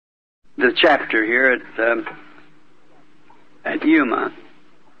the chapter here at Yuma.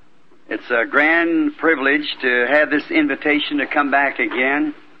 It's a grand privilege to have this invitation to come back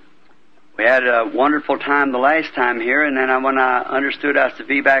again. We had a wonderful time the last time here, and then when I understood I was to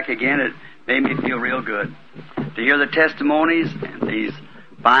be back again, it made me feel real good to hear the testimonies and these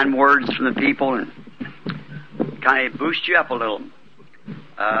fine words from the people, and kind of boost you up a little.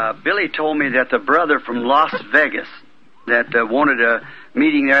 Billy told me that the brother from Las Vegas that wanted a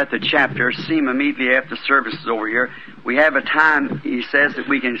meeting there at the chapter, see him immediately after services over here. We have a time, he says, that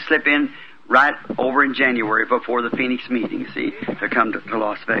we can slip in right over in January before the Phoenix meeting, see, to come to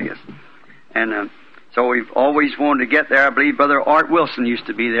Las Vegas. And so we've always wanted to get there. I believe Brother Art Wilson used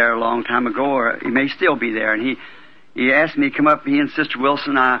to be there a long time ago, or he may still be there. And he asked me to come up, he and Sister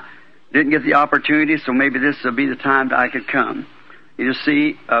Wilson. I didn't get the opportunity, so maybe this will be the time that I could come. You just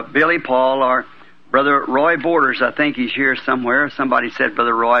see Billy Paul, or Brother Roy Borders, I think he's here somewhere. Somebody said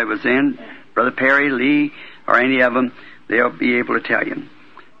Brother Roy was in. Brother Perry, Lee, or any of them, they'll be able to tell you.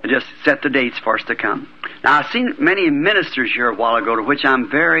 Just set the dates for us to come. Now, I've seen many ministers here a while ago, to which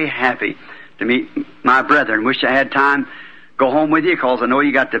I'm very happy to meet my brethren. Wish I had time to go home with you, because I know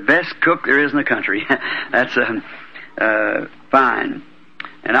you got the best cook there is in the country. That's fine.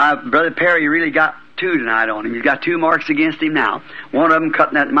 And Brother Perry really got two tonight on him. He's got 2 marks against him now. One of them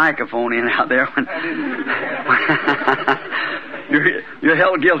cutting that microphone in out there. You're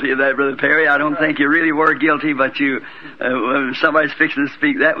held guilty of that, Brother Perry. I don't think you really were guilty, but when somebody's fixing to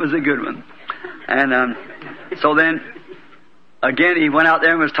speak, that was a good one. And so then, again, he went out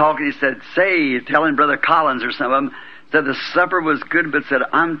there and was talking. He said, telling Brother Collins or some of them, said the supper was good, but said,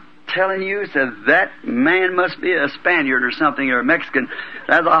 I'm telling you, said, that man must be a Spaniard or something, or a Mexican.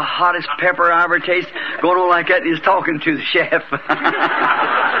 That's the hottest pepper I ever tasted. Going on like that, and he's talking to the chef.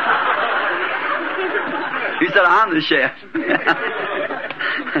 He said, I'm the chef.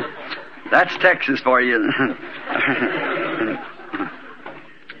 That's Texas for you.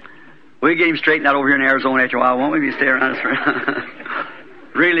 We get him straightened out over here in Arizona after a while, won't we? If you stay around us.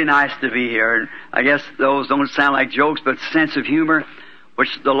 Really nice to be here. And I guess those don't sound like jokes, but sense of humor,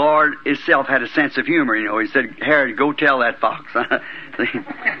 which the Lord Himself had a sense of humor. You know, He said, Herod, go tell that fox.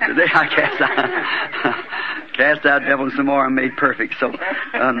 Today I cast out devils some more, I'm made perfect. So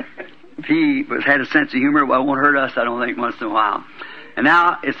if He had a sense of humor, well, it won't hurt us, I don't think, once in a while. And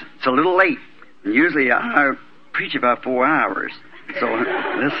now it's a little late. And usually I preach about 4 hours. So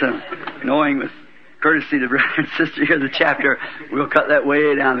this, knowing with courtesy to brother and sister here, the chapter, we'll cut that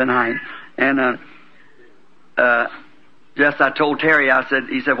way down tonight. And just I told Terry,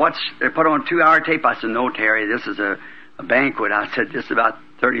 he said, they put on a 2-hour tape. I said, no, Terry, this is a banquet. I said, just about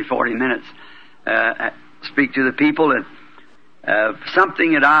 30, 40 minutes. Speak to the people, and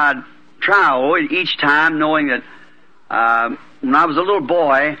something that I'd try each time, knowing that when I was a little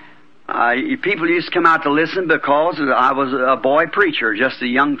boy, people used to come out to listen because I was a boy preacher, just a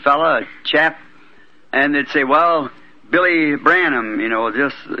young fella, a chap, and they'd say, well, Billy Branham,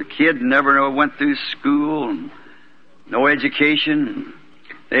 just a kid, never went through school, and no education.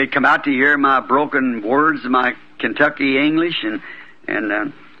 They'd come out to hear my broken words, my Kentucky English,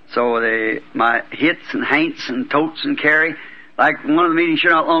 and so my hits and haints and totes and carry. Like one of the meetings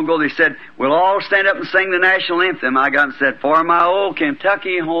here not long ago, they said, we'll all stand up and sing the national anthem. I got and said, for my old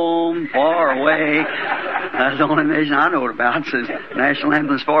Kentucky home, far away. That's the only nation I know about, says national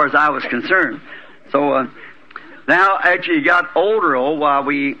anthem as far as I was concerned. So now, after you got older,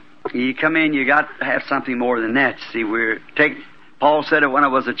 you come in, you got to have something more than that. See, Paul said it, when I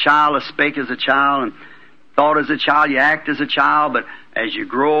was a child, I spake as a child, and thought as a child, you act as a child, but as you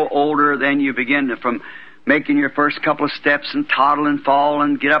grow older, then you begin from making your first couple of steps and toddle and fall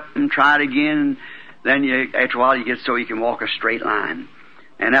and get up and try it again. And then after a while you get so you can walk a straight line.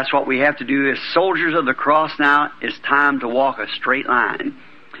 And that's what we have to do as soldiers of the cross now. It's time to walk a straight line.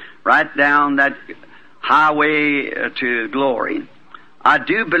 Right down that highway to glory. I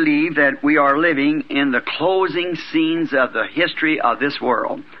do believe that we are living in the closing scenes of the history of this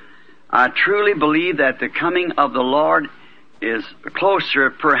world. I truly believe that the coming of the Lord is closer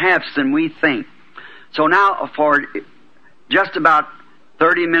perhaps than we think. So now, for just about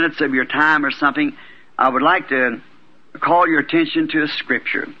 30 minutes of your time or something, I would like to call your attention to a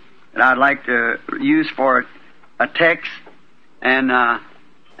scripture that I'd like to use for a text and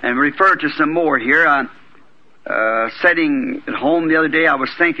refer to some more here. Sitting at home the other day, I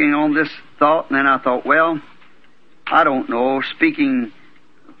was thinking on this thought, and then I thought, well, I don't know. Speaking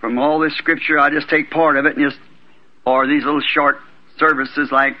from all this scripture, I just take part of it and just for these little short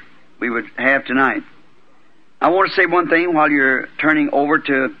services like we would have tonight. I want to say one thing while you're turning over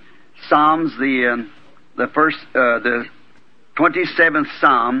to Psalms, the 27th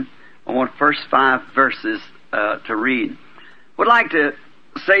Psalm, I want first 5 verses to read. Would like to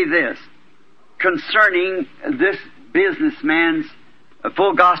say this concerning this businessman's,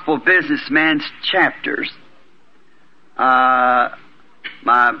 full gospel businessman's chapters.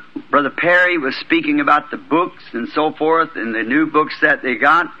 My brother Perry was speaking about the books and so forth, and the new books that they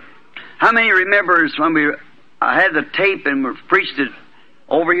got. How many remembers when I had the tape and we preached it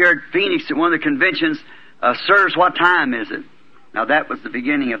over here at Phoenix at one of the conventions? Sirs, what time is it? Now that was the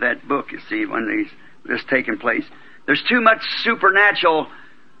beginning of that book, you see, when this taking place. There's too much supernatural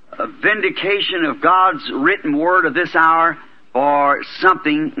vindication of God's written word of this hour for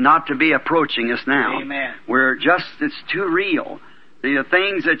something not to be approaching us now. Amen. It's too real. The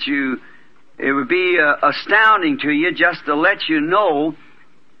things that it would be astounding to you just to let you know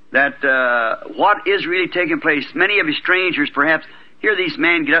that what is really taking place. Many of you strangers perhaps hear these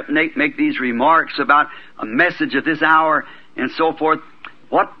men get up and make these remarks about a message of this hour and so forth.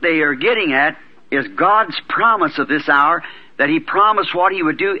 What they are getting at is God's promise of this hour, that He promised what He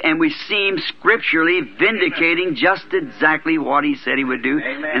would do, and we see Him scripturally vindicating just exactly what He said He would do.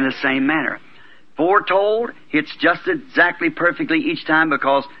 Amen. In the same manner. Foretold, it's just exactly perfectly each time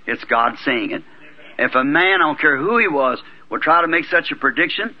because it's God saying it. Amen. If a man, I don't care who he was, will try to make such a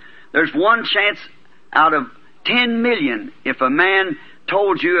prediction, there's one chance out of 10 million. If a man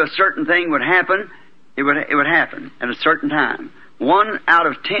told you a certain thing would happen, it would happen at a certain time. 1 out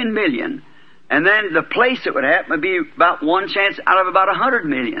of 10 million. And then the place it would happen would be about one chance out of about 100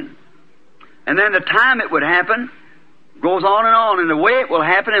 million. And then the time it would happen goes on, and the way it will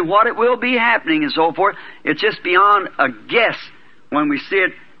happen and what it will be happening and so forth. It's just beyond a guess when we see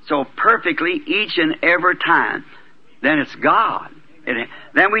it so perfectly each and every time. Then it's God.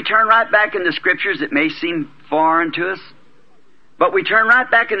 Then we turn right back in the Scriptures. It may seem foreign to us, but we turn right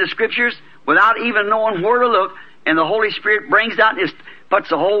back in the Scriptures without even knowing where to look, and the Holy Spirit brings out and just puts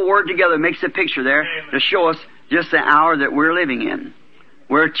the whole Word together, makes a picture there to show us just the hour that we're living in.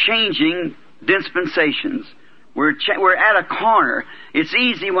 We're changing dispensations. We're at a corner. It's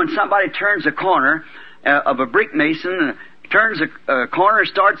easy when somebody turns a corner of a brick mason, turns a corner,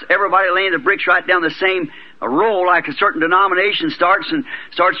 starts everybody laying the bricks right down the same row like a certain denomination starts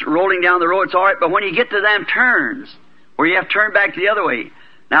rolling down the row. It's all right, but when you get to them turns, where you have to turn back the other way.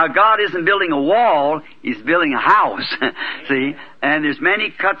 Now, God isn't building a wall, He's building a house. See? And there's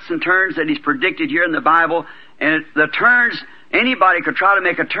many cuts and turns that He's predicted here in the Bible. And the turns, anybody could try to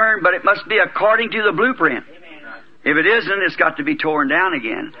make a turn, but it must be according to the blueprint. If it isn't, it's got to be torn down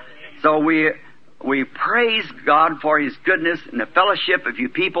again. So we praise God for His goodness and the fellowship of you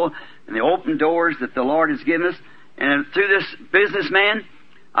people and the open doors that the Lord has given us. And through this businessman,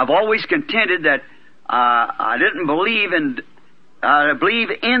 I've always contended that I didn't believe in... I believe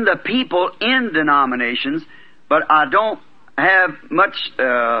in the people in denominations, but I don't have much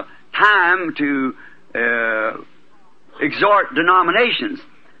time to exhort denominations,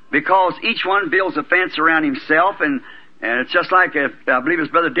 because each one builds a fence around himself, and it's just like, I believe it was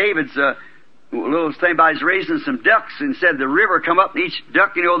Brother David's little thing about his raising some ducks, and said the river come up, and each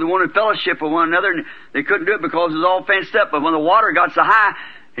duck, they wanted fellowship with one another, and they couldn't do it because it was all fenced up, but when the water got so high,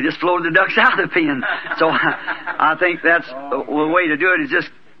 it just floated the ducks out of the pen. So I think that's the way to do it, is just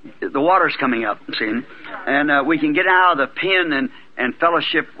the water's coming up, see? And we can get out of the pen and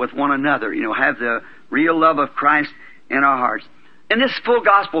fellowship with one another, have the real love of Christ in our hearts. And this full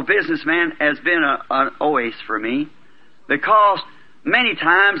gospel businessman has been an oasis for me, because many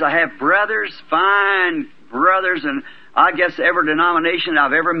times I have brothers, fine brothers, and I guess every denomination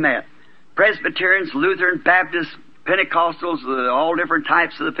I've ever met. Presbyterians, Lutheran, Baptists, Pentecostals, all different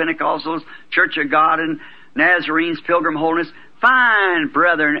types of the Pentecostals, Church of God and Nazarenes, Pilgrim Holiness, fine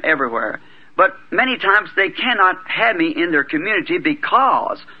brethren everywhere. But many times they cannot have me in their community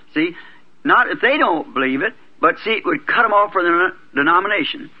because, see, not if they don't believe it, but see, it would cut them off from the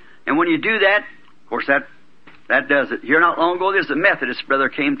denomination. And when you do that, of course, that does it. Here not long ago, there's a Methodist brother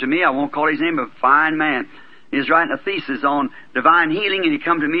came to me. I won't call his name, a fine man. He was writing a thesis on divine healing, and he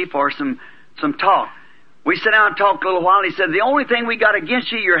come to me for some talk. We sat down and talked a little while, and he said, the only thing we got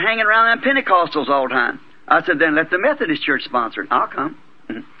against you, you're hanging around them Pentecostals all the time. I said, then let the Methodist Church sponsor it. I'll come.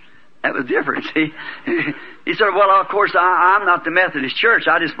 That was different, see. He said, well, of course, I'm not the Methodist Church.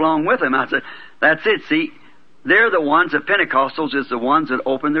 I just belong with them. I said, that's it, see. They're the ones, the Pentecostals is the ones that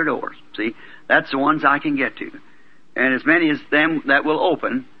open their doors, see. That's the ones I can get to. And as many as them that will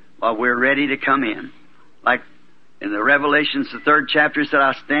open, while we're ready to come in. Like in the Revelations, the 3rd chapter, it said,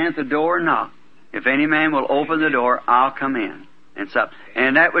 I stand at the door and knock. If any man will open the door, I'll come in.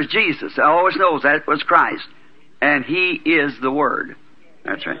 And that was Jesus. I always knows that was Christ. And He is the Word.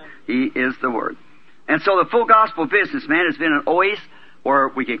 That's right. He is the Word. And so the full gospel businessman has been an oasis where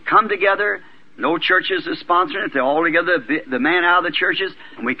we can come together. No churches are sponsoring it. They're all together, the man out of the churches,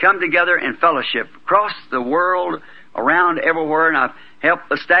 and we come together in fellowship across the world, around everywhere, and I've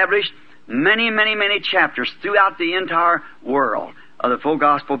helped establish many chapters throughout the entire world of the full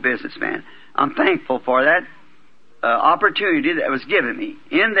gospel businessman. I'm thankful for that opportunity that was given me.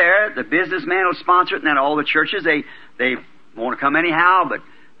 In there, the businessman will sponsor it, and then all the churches, they want to come anyhow, but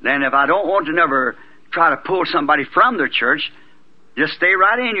then if I don't want to never try to pull somebody from their church, just stay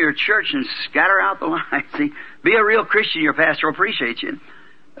right in your church and scatter out the line. See, be a real Christian. Your pastor will appreciate you.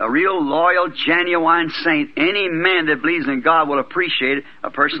 A real loyal, genuine saint. Any man that believes in God will appreciate a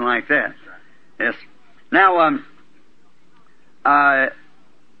person like that. Yes. Now, I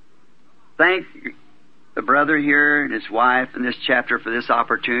thank the brother here and his wife in this chapter for this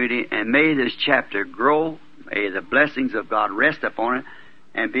opportunity, and may this chapter grow. May the blessings of God rest upon it,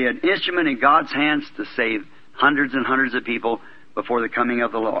 and be an instrument in God's hands to save hundreds and hundreds of people before the coming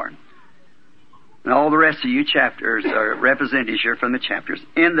of the Lord. And all the rest of you chapters are representatives here from the chapters.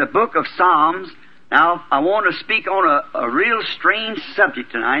 In the book of Psalms, now I want to speak on a real strange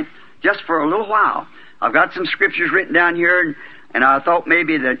subject tonight, just for a little while. I've got some scriptures written down here, and I thought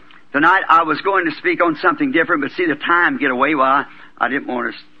maybe that tonight I was going to speak on something different, but see the time get away. Well, I didn't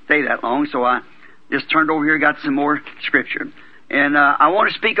want to stay that long, so I just turned over here and got some more scripture. And I want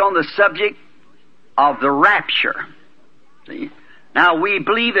to speak on the subject of the rapture. See? Now, we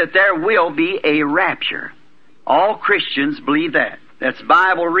believe that there will be a rapture. All Christians believe that. That's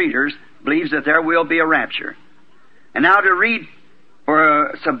Bible readers believes that there will be a rapture. And now to read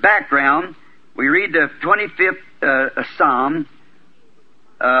for some background, we read the 25th Psalm,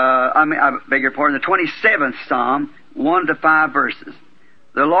 I beg your pardon, the 27th Psalm, 1 to 5 verses.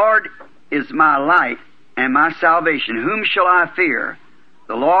 The Lord is my light and my salvation. Whom shall I fear?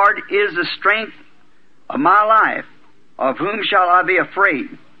 The Lord is the strength of my life. Of whom shall I be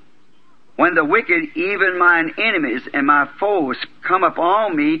afraid? When the wicked, even mine enemies and my foes, come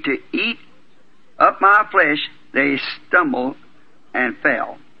upon me to eat up my flesh, they stumble and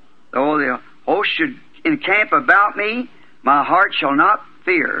fell. Though the host should encamp about me, my heart shall not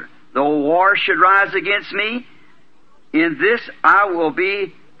fear. Though war should rise against me, in this I will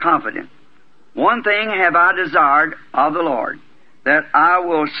be confident. One thing have I desired of the Lord, that I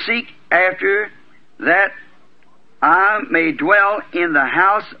will seek after, that I may dwell in the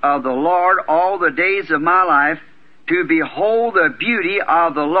house of the Lord all the days of my life, to behold the beauty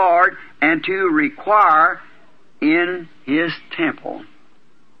of the Lord, and to require in His temple.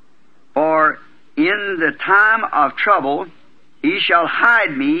 For in the time of trouble He shall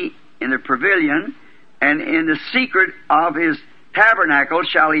hide me in the pavilion, and in the secret of His tabernacle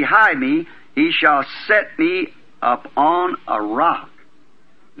shall He hide me. He shall set me upon a rock.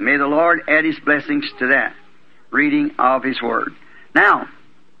 May the Lord add His blessings to that reading of His Word. Now,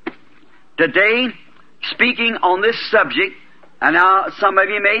 today, speaking on this subject, and now some of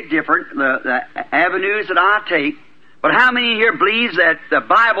you may differ, the avenues that I take, but how many here believes that the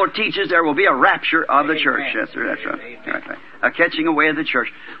Bible teaches there will be a rapture of the church? That's right. A catching away of the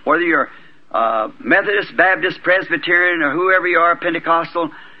church. Whether you're Methodist, Baptist, Presbyterian, or whoever you are,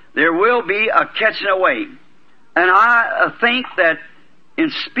 Pentecostal, there will be a catching away. And I think that in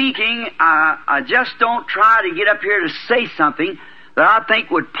speaking, I just don't try to get up here to say something that I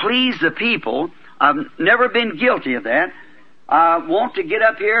think would please the people. I've never been guilty of that. I want to get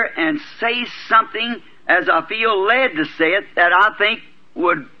up here and say something as I feel led to say it that I think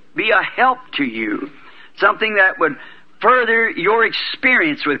would be a help to you. Something that would further your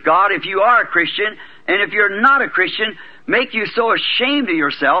experience with God if you are a Christian, and if you're not a Christian, make you so ashamed of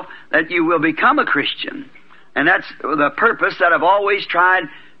yourself that you will become a Christian. And that's the purpose that I've always tried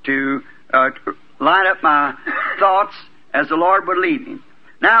to line up my thoughts as the Lord would lead me.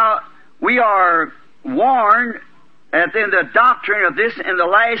 Now, we are warned that in the doctrine of this in the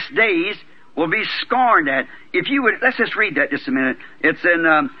last days will be scorned at. If you would, let's just read that just a minute. It's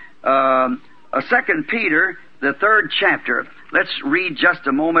in 2 Peter, the 3rd chapter. Let's read just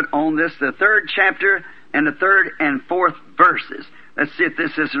a moment on this, the 3rd chapter and the 3rd and 4th verses. Let's see if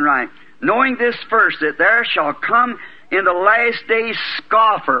this isn't right. Knowing this first, that there shall come in the last days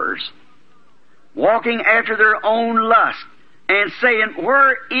scoffers, walking after their own lust, and saying,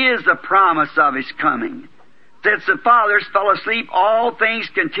 where is the promise of His coming? Since the fathers fell asleep, all things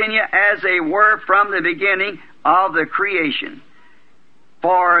continue as they were from the beginning of the creation.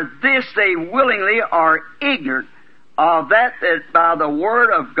 For this they willingly are ignorant of that by the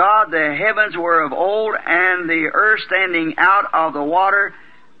word of God the heavens were of old, and the earth standing out of the water,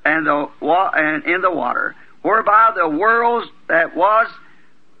 and in the water, whereby the world that was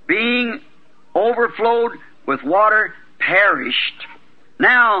being overflowed with water perished.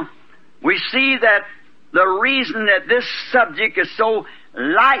 Now, we see that the reason that this subject is so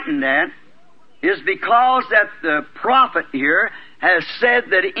lightened at is because that the prophet here has said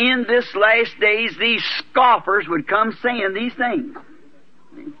that in this last days these scoffers would come saying these things.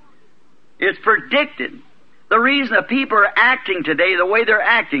 It's predicted. The reason that people are acting today the way they're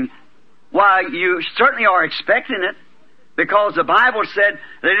acting, why, you certainly are expecting it, because the Bible said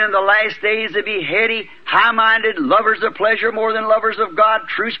that in the last days they be heady, high-minded, lovers of pleasure more than lovers of God,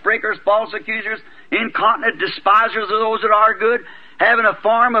 truce breakers, false accusers, incontinent, despisers of those that are good, having a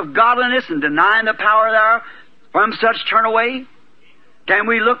form of godliness and denying the power thereof. From such turn away. Can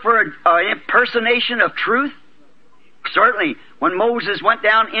we look for an impersonation of truth? Certainly. When Moses went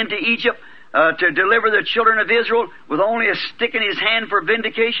down into Egypt to deliver the children of Israel with only a stick in his hand for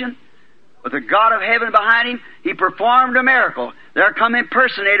vindication, with the God of heaven behind him, he performed a miracle. There come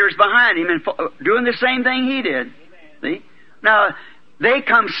impersonators behind him and doing the same thing he did. See? Now, they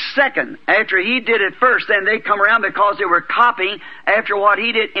come second after he did it first, and they come around because they were copying after what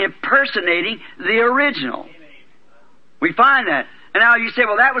he did, impersonating the original. We find that. And now you say,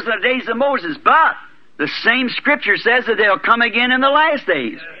 well, that was in the days of Moses, but the same Scripture says that they'll come again in the last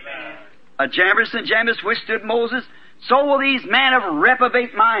days. Jannes and Jambres withstood Moses, so will these men of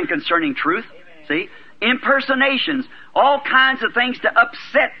reprobate mind concerning truth. See? Impersonations, all kinds of things to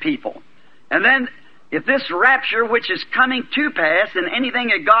upset people. And then, if this rapture, which is coming to pass, and anything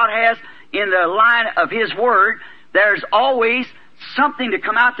that God has in the line of His Word, there's always something to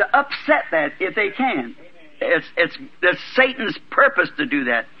come out to upset that, if they can. It's Satan's purpose to do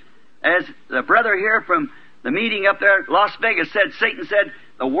that. As the brother here from the meeting up there at Las Vegas said, Satan said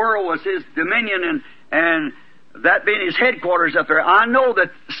the world was his dominion, and that being his headquarters up there. I know that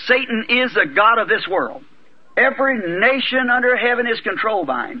Satan is the god of this world. Every nation under heaven is controlled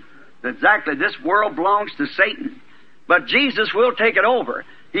by him. Exactly, this world belongs to Satan. But Jesus will take it over.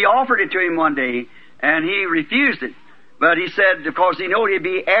 He offered it to him one day, and he refused it. But he said, because he knew he'd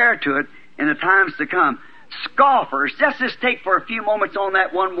be heir to it in the times to come. Scoffers, just take for a few moments on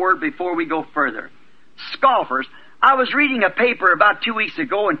that one word before we go further. Scoffers. I was reading a paper about 2 weeks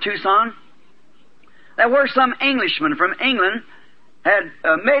ago in Tucson. There were some Englishmen from England had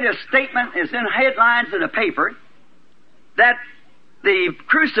made a statement, it's in headlines in a paper, that the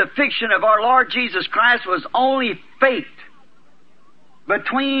crucifixion of our Lord Jesus Christ was only faked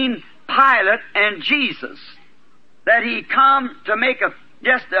between Pilate and Jesus. That he come to make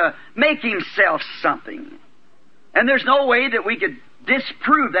make himself something. And there's no way that we could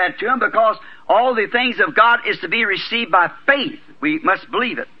disprove that to him, because all the things of God is to be received by faith. We must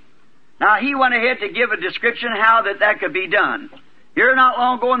believe it. Now, he went ahead to give a description how that could be done. Here not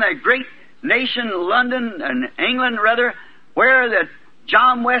long ago in that great nation, London, and England rather, where that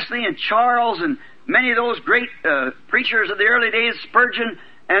John Wesley and Charles and many of those great preachers of the early days, Spurgeon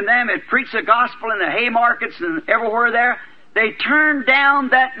and them, had preached the gospel in the Haymarkets and everywhere there. They turned down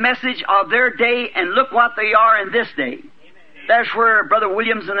that message of their day, and look what they are in this day. Amen. That's where Brother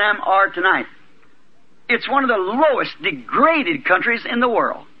Williams and them are tonight. It's one of the lowest, degraded countries in the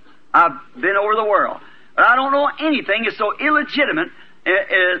world. I've been over the world. But I don't know anything is so illegitimate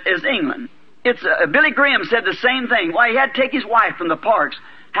as England. It's Billy Graham said the same thing. Why, he had to take his wife from the parks.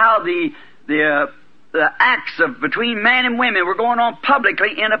 How the acts of between man and women were going on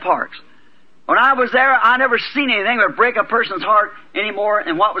publicly in the parks. When I was there, I never seen anything that would break a person's heart any more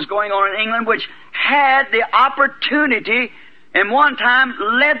than what was going on in England, which had the opportunity and one time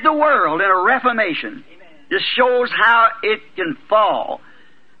led the world in a reformation. Just shows how it can fall.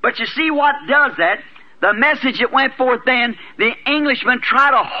 But you see what does that? The message that went forth then, the Englishmen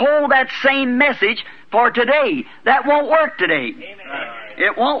try to hold that same message for today. That won't work today.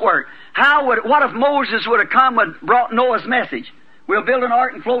 It won't work. What if Moses would have come and brought Noah's message? We'll build an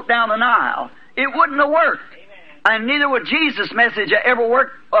ark and float down the Nile. It wouldn't have worked. And neither would Jesus' message ever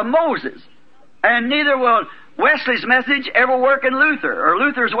work of Moses. And neither will Wesley's message ever work in Luther, or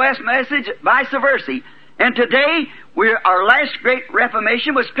Luther's message vice versa. And today, our last great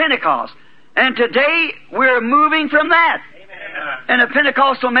Reformation was Pentecost. And today, we're moving from that. Amen. And the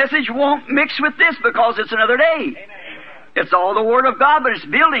Pentecostal message won't mix with this because it's another day. Amen. It's all the Word of God, but it's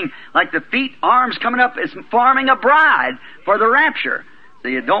building like the feet, arms coming up. It's forming a bride for the rapture. So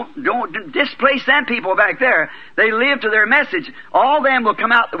you don't displace them people back there. They live to their message. All them will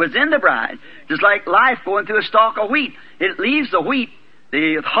come out that was in the bride. Just like life going through a stalk of wheat. It leaves the wheat,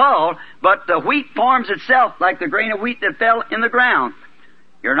 the hull, but the wheat forms itself like the grain of wheat that fell in the ground.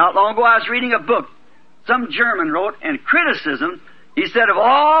 Here not long ago I was reading a book some German wrote in criticism. He said of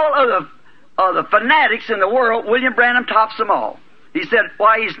all of the fanatics in the world, William Branham tops them all. He said,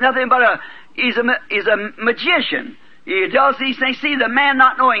 why, he's nothing but he's a magician. He does these things. See, the man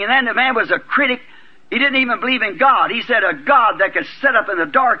not knowing, and then the man was a critic. He didn't even believe in God. He said a God that could sit up in the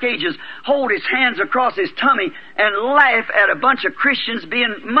dark ages, hold his hands across his tummy, and laugh at a bunch of Christians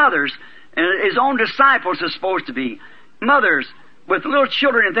being mothers, and his own disciples are supposed to be mothers with little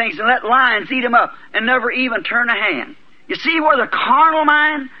children and things, and let lions eat them up, and never even turn a hand. You see where the carnal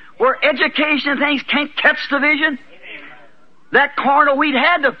mind, where education and things can't catch the vision? That carnal wheat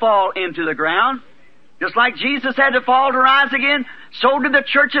had to fall into the ground. Just like Jesus had to fall to rise again, so did the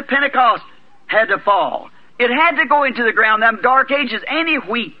church at Pentecost had to fall. It had to go into the ground. Them dark ages, any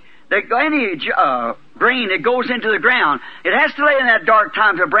wheat, any grain that goes into the ground, it has to lay in that dark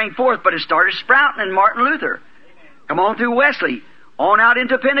time to bring forth, but it started sprouting in Martin Luther. Come on through Wesley, on out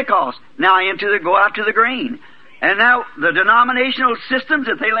into Pentecost, now go out to the grain. And now the denominational systems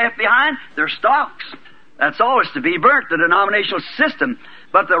that they left behind, they're stalks. That's all is to be burnt, the denominational system.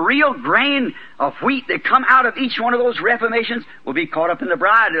 But the real grain of wheat that come out of each one of those reformations will be caught up in the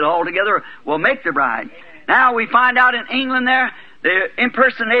bride. It all together will make the bride. Now we find out in England there, they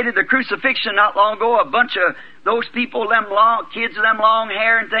impersonated the crucifixion not long ago. A bunch of those people, kids with them long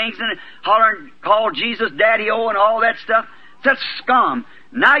hair and things, and hollering, called Jesus Daddy-O and all that stuff. Such scum.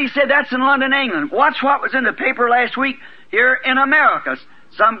 Now you said that's in London, England. Watch what was in the paper last week here in America.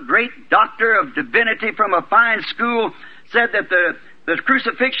 Some great doctor of divinity from a fine school said that the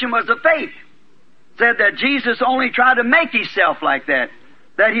crucifixion was a fake. Said that Jesus only tried to make himself like that.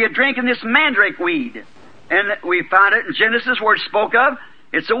 That he had drinking this mandrake weed. And we found it in Genesis where it spoke of.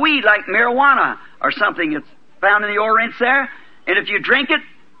 It's a weed like marijuana or something. It's found in the Orient there. And if you drink it,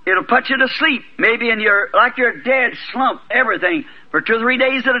 it'll put you to sleep. Maybe like you're dead, slump, everything, for 2 or 3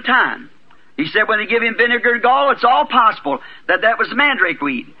 days at a time. He said when they give him vinegar and gall, it's all possible that was mandrake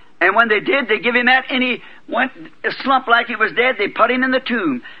weed. And when they did, they give him that, and he went a slump like he was dead. They put him in the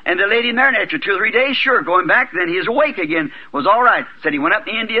tomb, and they laid him there, and after 2 or 3 days, sure, going back, then he was awake again, was all right. Said he went up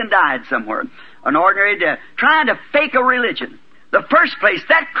to India and died somewhere, an ordinary death, trying to fake a religion. The first place,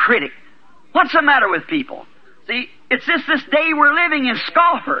 that critic. What's the matter with people? See, it's just this day we're living in,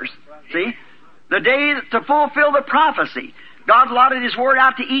 scoffers. See, the day to fulfill the prophecy. God allotted His Word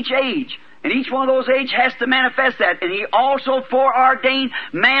out to each age. And each one of those ages has to manifest that. And He also foreordained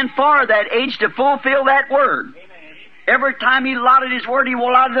man for that age to fulfill that Word. Amen. Every time He allotted His Word, He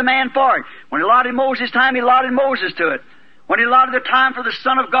allotted the man for it. When He allotted Moses' time, He allotted Moses to it. When He allotted the time for the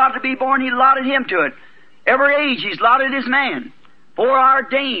Son of God to be born, He allotted him to it. Every age He's allotted His man.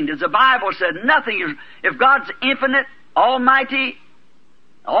 Foreordained, as the Bible said, nothing is, if God's infinite, almighty,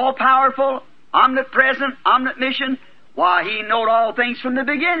 all-powerful, omnipresent, omniscient, why, He knowed all things from the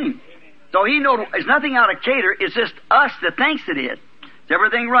beginning. So He knows, it's nothing out of cater, it's just us that thinks it is. It's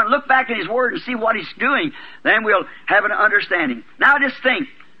everything run. Look back in His Word and see what He's doing, then we'll have an understanding. Now just think,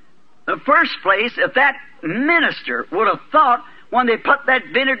 the first place, if that minister would have thought when they put that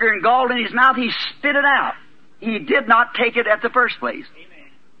vinegar and gall in his mouth, he spit it out. He did not take it at the first place.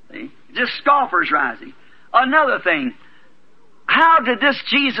 See? Just scoffers rising. Another thing, how did this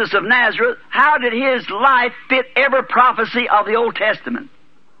Jesus of Nazareth, how did His life fit every prophecy of the Old Testament?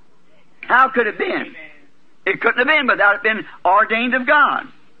 How could it have been? It couldn't have been without it being ordained of God.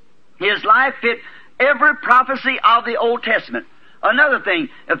 His life fit every prophecy of the Old Testament. Another thing,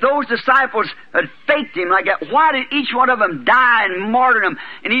 if those disciples had faked Him like that, why did each one of them die and martyr Him?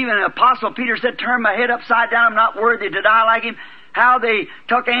 And even Apostle Peter said, turn my head upside down, I'm not worthy to die like Him. How they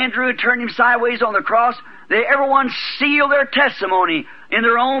took Andrew and turned him sideways on the cross. Everyone sealed their testimony in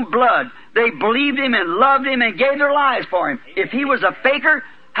their own blood. They believed Him and loved Him and gave their lives for Him. If He was a faker,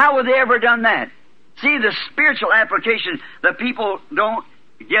 how would they ever done that? See, the spiritual application, the people don't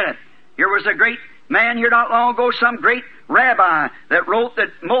get it. Here was a great man here not long ago, some great rabbi that wrote that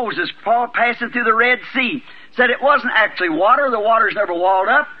Moses, passing through the Red Sea, said it wasn't actually water, the water's never walled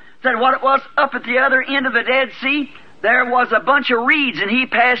up. Said what it was, up at the other end of the Dead Sea, there was a bunch of reeds, and he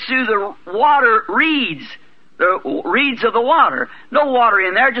passed through the water reeds, the reeds of the water. No water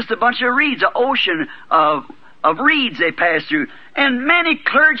in there, just a bunch of reeds, an ocean of reeds they passed through. And many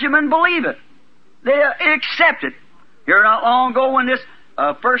clergymen believe it. They accept it. Here not long ago when this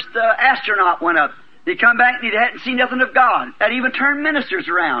first astronaut went up, he come back and he hadn't seen nothing of God. That even turned ministers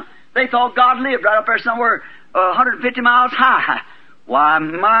around. They thought God lived right up there somewhere 150 miles high. Why,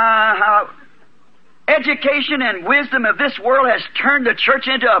 how education and wisdom of this world has turned the church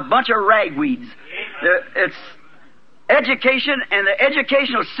into a bunch of ragweeds. It's education and the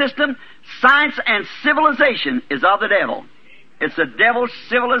educational system, science and civilization is of the devil. It's the devil's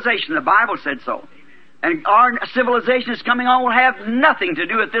civilization. The Bible said so. And our civilization is coming on will have nothing to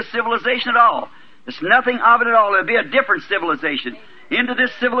do with this civilization at all. It's nothing of it at all. It'll be a different civilization. into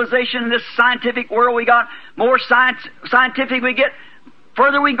this civilization, this scientific world we got, more scientific we get,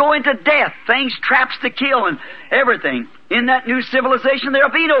 further we go into death, things, traps to kill and everything. In that new civilization,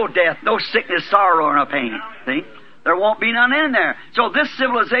 there'll be no death, no sickness, sorrow, or no pain. See? There won't be none in there. So this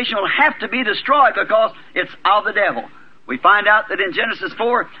civilization will have to be destroyed because it's of the devil. We find out that in Genesis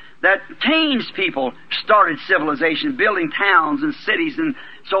 4 that Cain's people started civilization, building towns and cities and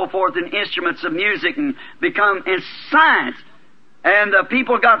so forth, and instruments of music, and become in science. And the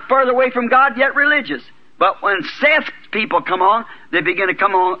people got further away from God, yet religious. But when Seth's people come on, they begin to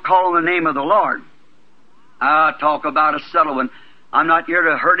call on the name of the Lord. Talk about a subtle one. I'm not here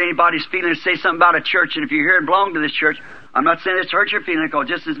to hurt anybody's feelings, say something about a church, and if you're here and belong to this church, I'm not saying this hurts your feelings, because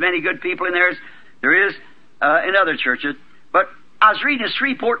just as many good people in there as there is in other churches. But I was reading a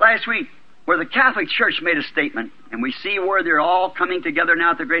Shreveport last week where the Catholic Church made a statement, and we see where they're all coming together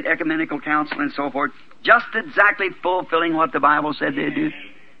now at the Great Ecumenical Council and so forth, just exactly fulfilling what the Bible said they'd do.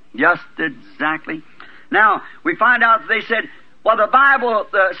 Just exactly. Now, we find out that they said, well, the Bible,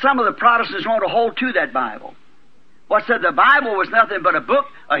 some of the Protestants want to hold to that Bible. Well, said the Bible was nothing but a book,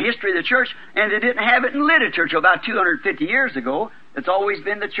 a history of the church, and they didn't have it in literature till about 250 years ago. It's always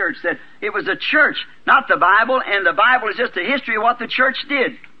been the church. Said it was the church, not the Bible, and the Bible is just a history of what the church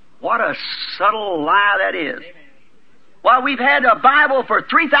did. What a subtle lie that is. Well, we've had a Bible for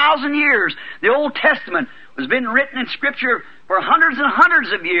 3,000 years. The Old Testament has been written in Scripture for hundreds and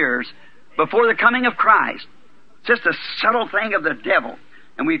hundreds of years before the coming of Christ. It's just a subtle thing of the devil.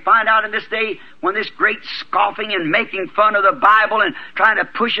 And we find out in this day, when this great scoffing and making fun of the Bible and trying to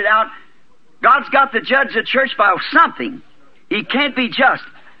push it out, God's got to judge the church by something. He can't be just.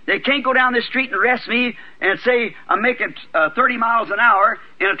 They can't go down this street and arrest me and say I'm making 30 miles an hour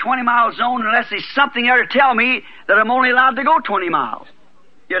in a 20-mile zone unless there's something there to tell me that I'm only allowed to go 20 miles.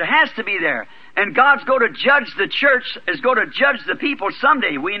 It has to be there. And God's going to judge the church, is going to judge the people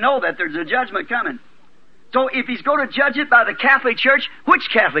someday. We know that there's a judgment coming. So if He's going to judge it by the Catholic Church, which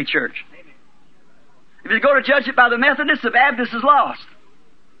Catholic Church? If He's going to judge it by the Methodists, the Baptist is lost.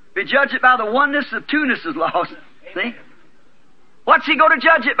 If He judge it by the oneness, the two-ness is lost. See? What's He going to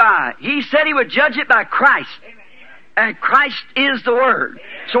judge it by? He said He would judge it by Christ. And Christ is the Word.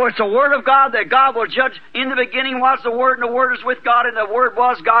 So it's the Word of God that God will judge. In the beginning was the Word, and the Word is with God, and the Word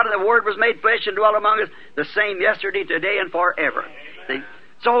was God, and the Word was made flesh and dwelt among us, the same yesterday, today, and forever. See?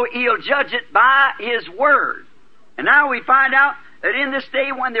 So He'll judge it by His Word. And now we find out that in this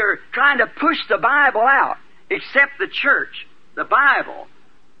day when they're trying to push the Bible out, except the church, the Bible,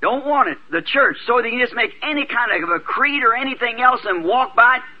 don't want it, the church, so they can just make any kind of a creed or anything else and walk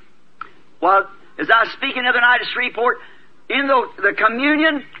by it. Well, as I was speaking the other night at Shreveport, in the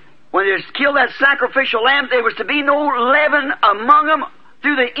communion, when they killed that sacrificial lamb, there was to be no leaven among them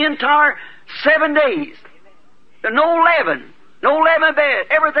through the entire 7 days. No leaven. No leaven bed.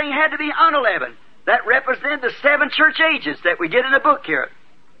 Everything had to be unleavened. That represented the 7 church ages that we get in the book here.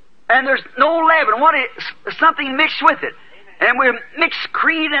 And there's no leaven. What is something mixed with it? And we mix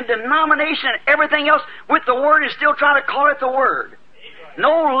creed and denomination and everything else with the Word and still try to call it the Word.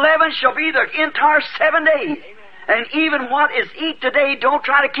 No leaven shall be the entire 7 days. And even what is eat today, don't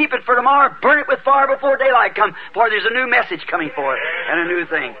try to keep it for tomorrow. Burn it with fire before daylight comes, for there's a new message coming for it and a new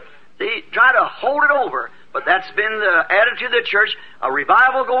thing. See, try to hold it over. But that's been the attitude of the church. A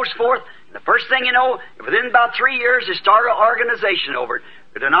revival goes forth. And the first thing you know, within about 3 years, they start an organization over it.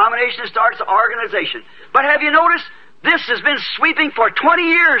 The denomination starts an organization. But have you noticed, this has been sweeping for 20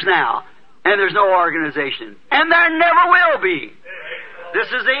 years now, and there's no organization. And there never will be. This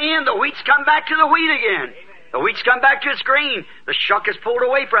is the end. The wheat's come back to the wheat again. The wheat's come back to its grain. The shuck is pulled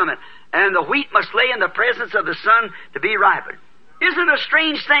away from it. And the wheat must lay in the presence of the sun to be ripened. Isn't it a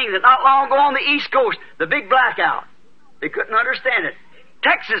strange thing that not long ago on the East Coast, the big blackout, they couldn't understand it.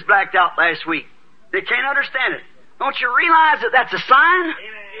 Texas blacked out last week. They can't understand it. Don't you realize that that's a sign?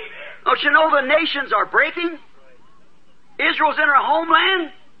 Don't you know the nations are breaking? Israel's in her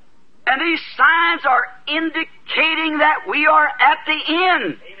homeland. And these signs are indicating that we are at the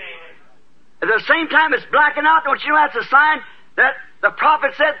end. At the same time it's blacking out, don't you know that's a sign that the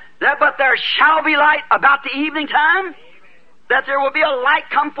prophet said that, but there shall be light about the evening time? That there will be a light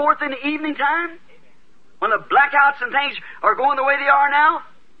come forth in the evening time? When the blackouts and things are going the way they are now?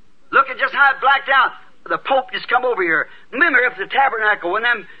 Look at just how it blacked out. The Pope just come over here. Remember, if the tabernacle, when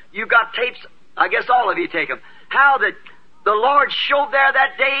you got tapes, I guess all of you take them, how the Lord showed there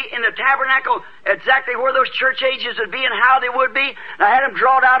that day in the tabernacle exactly where those church ages would be and how they would be. And I had them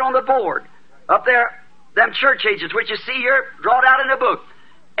drawn out on the board. Up there, them church ages, which you see here, drawn out in the book.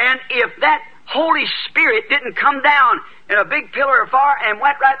 And if that Holy Spirit didn't come down in a big pillar of fire and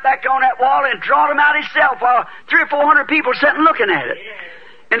went right back on that wall and drawed them out himself while 300 or 400 people sitting looking at it.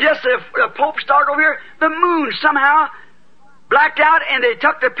 And just the Pope started over here, the moon somehow blacked out, and they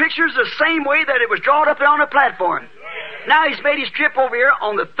took the pictures the same way that it was drawn up there on the platform. Now he's made his trip over here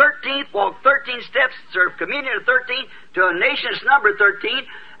on the 13th, walked 13 steps, served communion at 13, to a nation's number 13,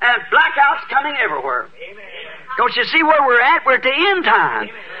 and blackouts coming everywhere. Amen. Don't you see where we're at? We're at the end time.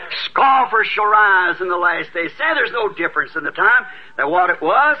 Amen. Scoffers shall rise in the last days. Say there's no difference in the time than what it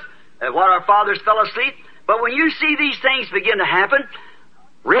was, than what our fathers fell asleep. But when you see these things begin to happen,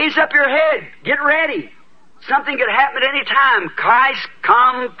 raise up your head. Get ready. Something could happen at any time. Christ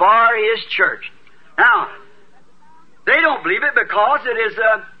come for His church. Now, they don't believe it because they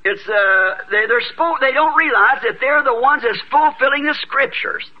don't realize that they're the ones that's fulfilling the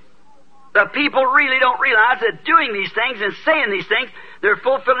Scriptures. The people really don't realize that doing these things and saying these things, they're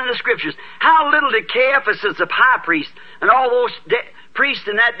fulfilling the Scriptures. How little did Caiaphas, the high priest, and all those priests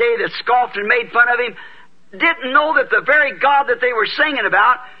in that day that scoffed and made fun of him, didn't know that the very God that they were singing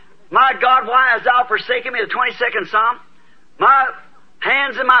about, my God, why hast thou forsaken me, the 22nd Psalm, my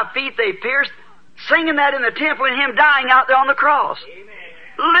hands and my feet they pierced, singing that in the temple and Him dying out there on the cross.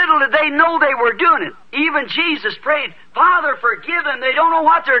 Amen. Little did they know they were doing it. Even Jesus prayed, Father, forgive them. They don't know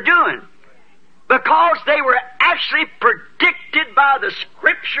what they're doing. Because they were actually predicted by the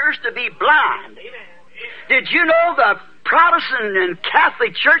Scriptures to be blind. Amen. Did you know the Protestant and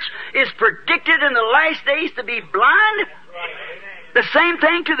Catholic Church is predicted in the last days to be blind? Amen. The same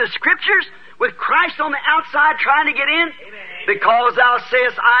thing to the Scriptures, with Christ on the outside trying to get in. Amen. Because thou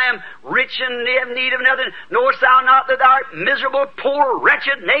sayest, I am rich and in need of nothing, knowest thou not that thou art miserable, poor,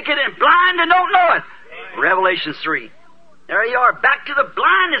 wretched, naked, and blind, and don't know it? Amen. Revelation 3. There you are, back to the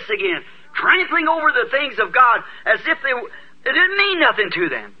blindness again, trampling over the things of God as if it didn't mean nothing to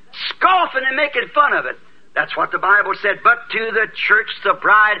them, scoffing and making fun of it. That's what the Bible said. But to the church, the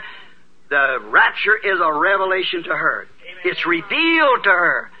bride, the rapture is a revelation to her. Amen. It's revealed to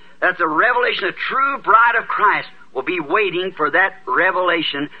her that the revelation, the true bride of Christ, will be waiting for that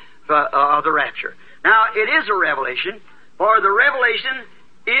revelation of the rapture. Now, it is a revelation, for the revelation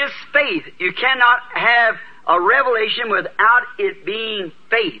is faith. You cannot have a revelation without it being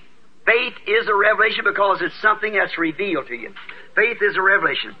faith. Faith is a revelation because it's something that's revealed to you. Faith is a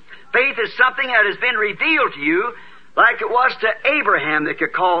revelation. Faith is something that has been revealed to you, like it was to Abraham, that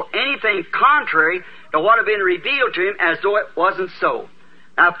could call anything contrary to what had been revealed to him as though it wasn't so.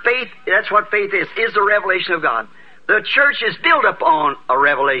 Now, faith, that's what faith is the revelation of God. The church is built upon a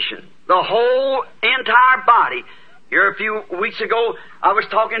revelation. The whole entire body. Here a few weeks ago, I was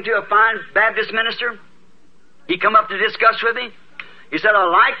talking to a fine Baptist minister. He come up to discuss with me. He said, I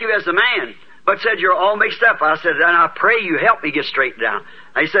like you as a man, but said, you're all mixed up. I said, and I pray you help me get straightened down.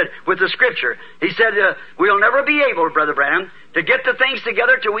 He said, with the Scripture. He said, we'll never be able, Brother Branham, to get the things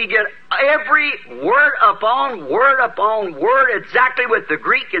together till we get every word upon word exactly with the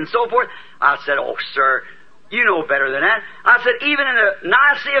Greek and so forth. I said, oh, sir, you know better than that. I said, even in the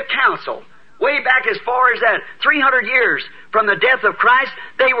Nicaea Council, way back as far as that, 300 years from the death of Christ,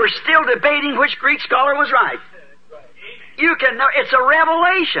 they were still debating which Greek scholar was right. You can know, it's a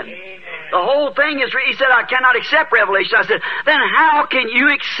revelation. Amen. The whole thing is, he said, I cannot accept revelation. I said, then how can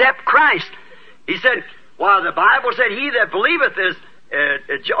you accept Christ? He said, well, the Bible said, he that believeth is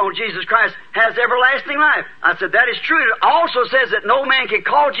on Jesus Christ has everlasting life. I said, that is true. It also says that no man can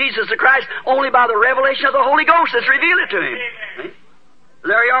call Jesus the Christ only by the revelation of the Holy Ghost that's revealed it to him. Amen.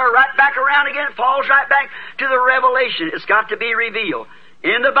 There you are, right back around again. It falls right back to the revelation. It's got to be revealed.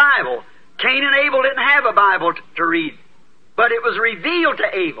 In the Bible, Cain and Abel didn't have a Bible to read. But it was revealed to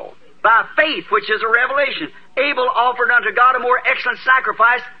Abel by faith, which is a revelation. Abel offered unto God a more excellent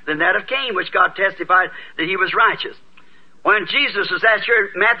sacrifice than that of Cain, which God testified that he was righteous. When Jesus was asked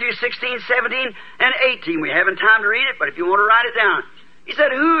here, Matthew 16, 17, and 18, we haven't time to read it, but if you want to write it down. He said,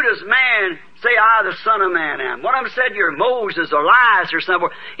 who does man say I, the Son of Man, am? One of them said, you're Moses or Elias or something.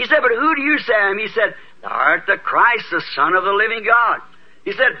 He said, but who do you say I am? He said, thou art the Christ, the Son of the living God.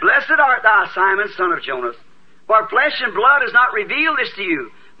 He said, blessed art thou, Simon, son of Jonas. For flesh and blood has not revealed this to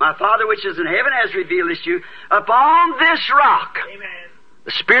you. My Father which is in heaven has revealed this to you. Upon this rock, amen,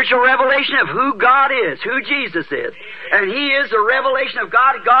 the spiritual revelation of who God is, who Jesus is. Amen. And He is the revelation of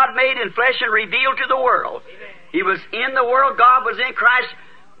God, God made in flesh and revealed to the world. Amen. He was in the world, God was in Christ,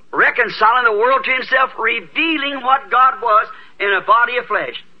 reconciling the world to Himself, revealing what God was in a body of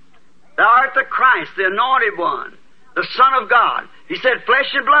flesh. Thou art the Christ, the anointed one, the Son of God. He said,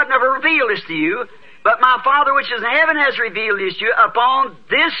 flesh and blood never revealed this to you, but my Father which is in heaven has revealed this to you. Upon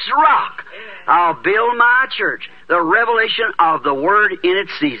this rock I'll build my church. The revelation of the Word in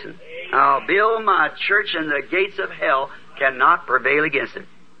its season. I'll build my church, and the gates of hell cannot prevail against it.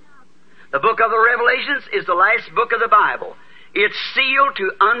 The book of the Revelations is the last book of the Bible. It's sealed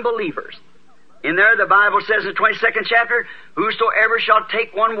to unbelievers. In there, the Bible says in the 22nd chapter, whosoever shall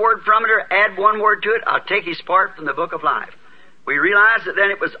take one word from it or add one word to it, I'll take his part from the book of life. We realize that then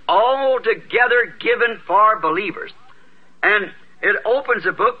it was altogether given for believers. And it opens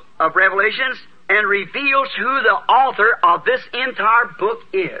the book of Revelations and reveals who the author of this entire book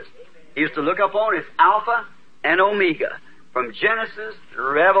is. He used to look upon as Alpha and Omega, from Genesis to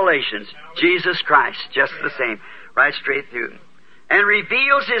Revelations, Jesus Christ, just the same, right straight through. And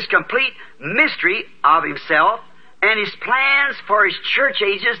reveals His complete mystery of Himself and His plans for His church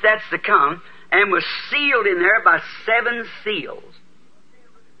ages that's to come, and was sealed in there by 7 seals.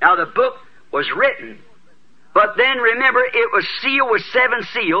 Now the book was written, but then remember it was sealed with 7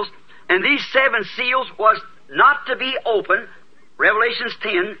 seals, and these 7 seals was not to be opened, Revelations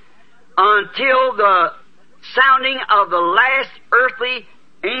 10, until the sounding of the last earthly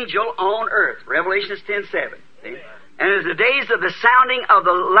angel on earth, Revelations 10:7. And as the days of the sounding of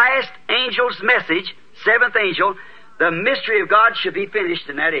the last angel's message, 7th angel, the mystery of God should be finished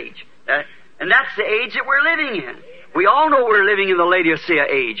in that age. And that's the age that we're living in. We all know we're living in the Laodicea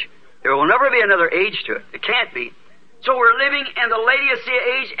age. There will never be another age to it. It can't be. So we're living in the Laodicea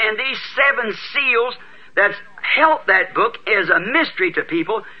age, and these 7 seals that's held that book as a mystery to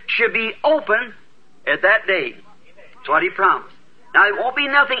people should be open at that day. That's what He promised. Now, it won't be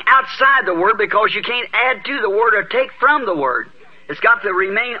nothing outside the Word, because you can't add to the Word or take from the Word. It's got to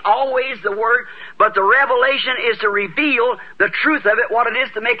remain always the Word, but the revelation is to reveal the truth of it, what it is,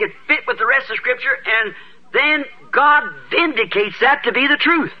 to make it fit with the rest of Scripture, and then God vindicates that to be the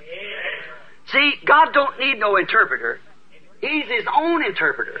truth. See, God don't need no interpreter. He's His own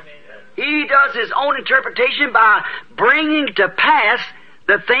interpreter. He does His own interpretation by bringing to pass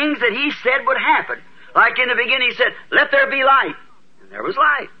the things that He said would happen. Like in the beginning He said, let there be light. And there was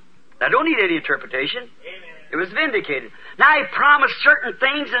light. I don't need any interpretation. It was vindicated. Now He promised certain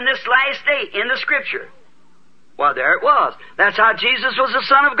things in this last day in the Scripture. Well, there it was. That's how Jesus was the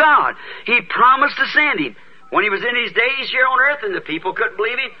Son of God. He promised to send Him. When He was in His days here on earth and the people couldn't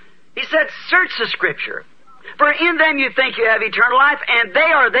believe Him, He said, search the Scripture. For in them you think you have eternal life, and they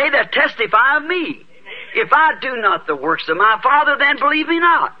are they that testify of me. If I do not the works of my Father, then believe me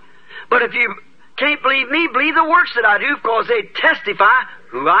not. But if you can't believe me, believe the works that I do, because they testify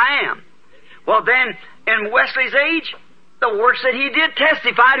who I am. Well then, in Wesley's age, the works that he did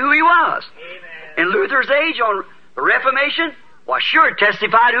testified who he was. In Luther's age, on the Reformation, well, sure,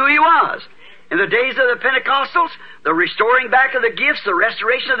 testified who he was. In the days of the Pentecostals, the restoring back of the gifts, the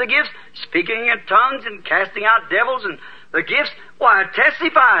restoration of the gifts, speaking in tongues and casting out devils and the gifts, why, it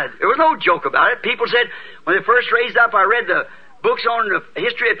testified. There was no joke about it. People said, when they first raised up, I read the books on the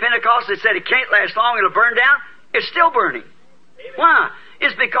history of Pentecost, they said it can't last long, it'll burn down. It's still burning. Why?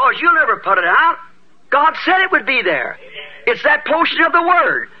 It's because you'll never put it out. God said it would be there. It's that portion of the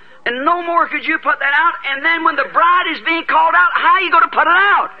Word. And no more could you put that out. And then when the bride is being called out, how are you going to put it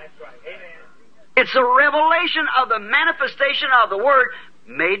out? It's the revelation of the manifestation of the Word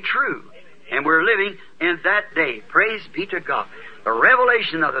made true. And we're living in that day. Praise be to God. The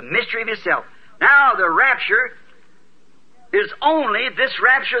revelation of the mystery of Himself. Now the rapture is only, this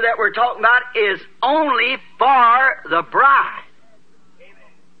rapture that we're talking about is only for the bride.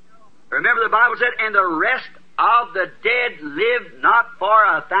 Remember the Bible said, and the rest of the dead live not for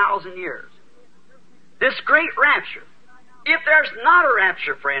 1,000 years. This great rapture. If there's not a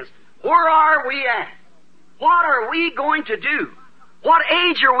rapture, friends, where are we at? What are we going to do? What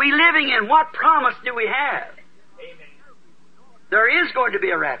age are we living in? What promise do we have? There is going to be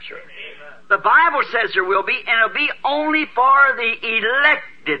a rapture. The Bible says there will be, and it'll be only for the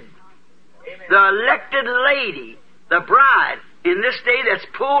elected. The elected lady, the bride, in this day that's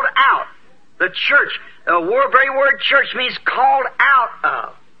pulled out. The church, the very word church means called out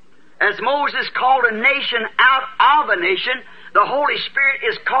of. As Moses called a nation out of a nation, the Holy Spirit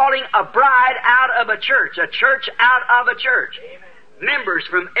is calling a bride out of a church out of a church. Members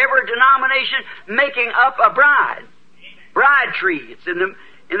from every denomination making up a bride. Bride tree, it's in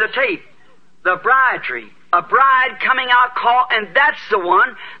the tape. The bride tree. A bride coming out called, and that's the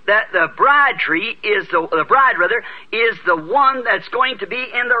one that the bride tree is the bride rather, is the one that's going to be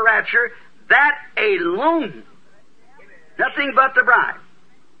in the rapture. That alone. Nothing but the bride.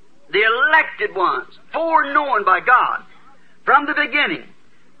 The elected ones, foreknown by God from the beginning.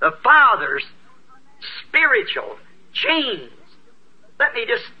 The Father's spiritual chains. Let me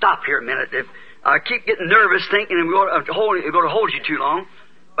just stop here a minute. If I keep getting nervous thinking we're going to hold you too long.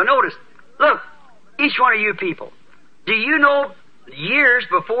 But notice, look, each one of you people, do you know years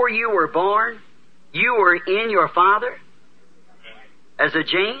before you were born, you were in your father as a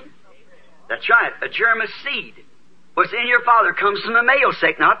gene? That's right. A germ of seed was in your father, comes from the male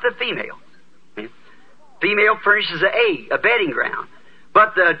sex, not the female. Female furnishes the egg, a bedding ground.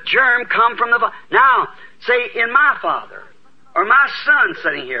 But the germ come from the father. Now, say in my father, or my son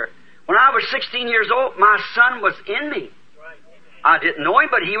sitting here, when I was 16 years old, my son was in me. I didn't know him,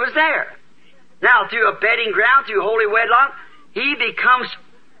 but he was there. Now, through a bedding ground, through holy wedlock, he becomes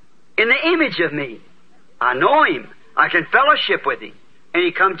in the image of me. I know him. I can fellowship with him. And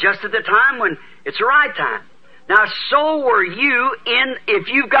he comes just at the time when it's the right time. Now, so were you if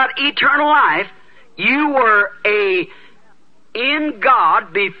you've got eternal life, you were in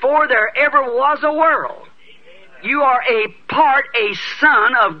God before there ever was a world. You are a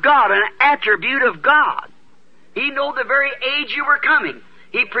son of God, an attribute of God. He knew the very age you were coming.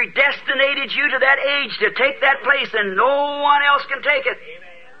 He predestinated you to that age to take that place, and no one else can take it.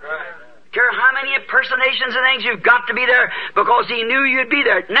 Right. Care how many impersonations and things, you've got to be there because He knew you'd be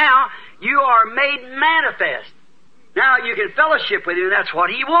there. Now, you are made manifest. Now, you can fellowship with Him, and that's what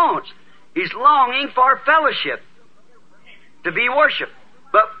He wants. He's longing for fellowship, to be worshipped.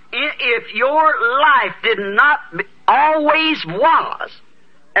 But if your life did not always was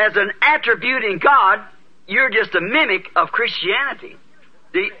as an attribute in God, you're just a mimic of Christianity.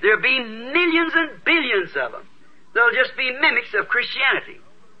 There'll be millions and billions of them. They'll just be mimics of Christianity.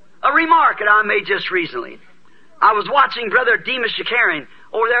 A remark that I made just recently. I was watching Brother Demas Shakarian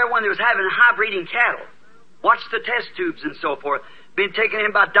over there when they was having high breeding cattle. Watched the test tubes and so forth. Been taken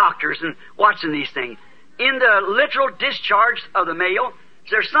in by doctors and watching these things. In the literal discharge of the male,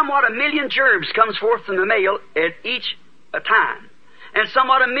 there's somewhat 1 million germs comes forth from the male at each time. And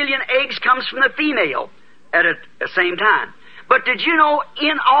somewhat 1 million eggs comes from the female at the same time. But did you know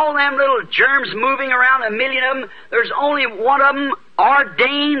in all them little germs moving around, 1 million of them, there's only one of them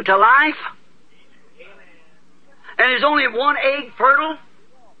ordained to life? And there's only one egg fertile?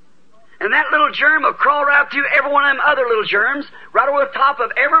 And that little germ will crawl right through every one of them other little germs, right over the top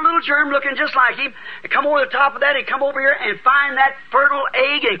of every little germ looking just like him, and come over the top of that and come over here and find that fertile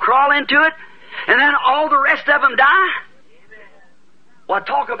egg and crawl into it, and then all the rest of them die? Well,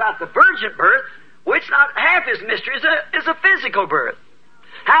 talk about the virgin birth, which not half is mystery, is a physical birth.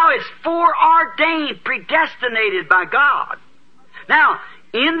 How it's foreordained, predestinated by God. Now,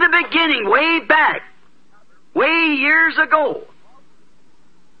 in the beginning, way back, way years ago,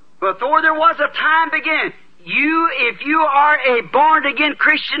 before there was a time began, if you are a born-again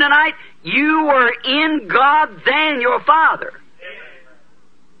Christian tonight, you were in God then, your Father.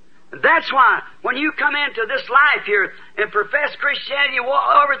 That's why when you come into this life here and profess Christianity,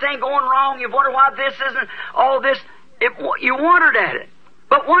 everything going wrong, you wonder why this isn't, all this, you wondered at it.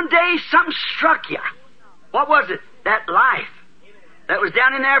 But one day something struck you. What was it? That life that was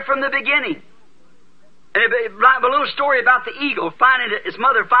down in there from the beginning. And a little story about the eagle, his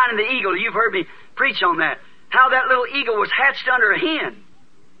mother finding the eagle. You've heard me preach on that. How that little eagle was hatched under a hen.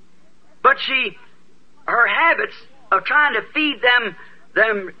 But her habits of trying to feed them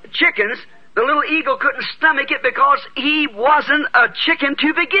chickens, the little eagle couldn't stomach it because he wasn't a chicken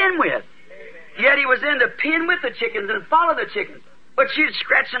to begin with. Yet he was in the pen with the chickens and followed the chickens. But she'd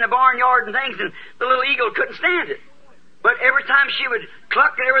scratch in the barnyard and things, and the little eagle couldn't stand it. But every time she would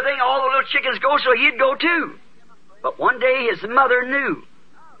cluck and everything, all the little chickens go, so he'd go too. But one day his mother knew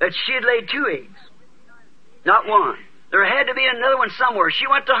that she had laid 2 eggs. Not one. There had to be another one somewhere. She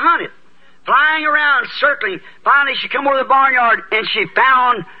went to hunt it, flying around, circling. Finally, she come over the barnyard, and she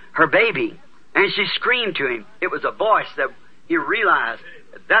found her baby. And she screamed to him. It was a voice that he realized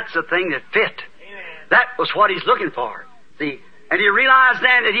that's the thing that fit. That was what he's looking for. See? And he realized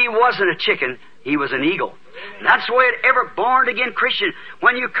then that he wasn't a chicken, he was an eagle. And that's the way it ever born-again Christian.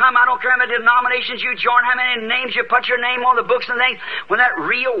 When you come, I don't care how many denominations you join, how many names you put your name on the books and things, when that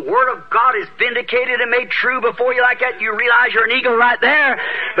real Word of God is vindicated and made true before you like that, you realize you're an eagle right there.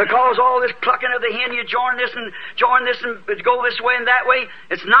 Because all this plucking of the hen, you join this and go this way and that way,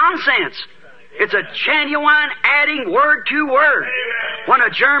 it's nonsense. It's a genuine adding word to word. When a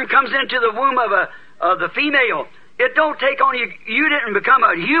germ comes into the womb of the female, it don't take on you. You didn't become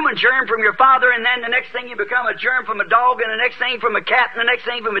a human germ from your father, and then the next thing you become a germ from a dog, and the next thing from a cat, and the next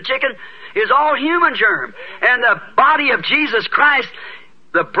thing from a chicken is all human germ. And the body of Jesus Christ,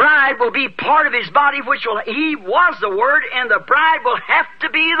 the bride will be part of His body, He was the Word, and the bride will have to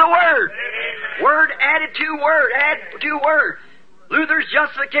be the Word. Word added to Word, add to Word. Luther's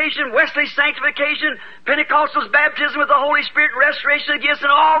justification, Wesley's sanctification, Pentecostal's baptism with the Holy Spirit, restoration of gifts,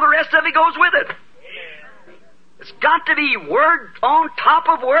 and all the rest of it goes with it. It's got to be Word on top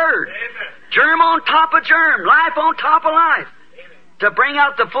of Word. Germ on top of germ. Life on top of life. to bring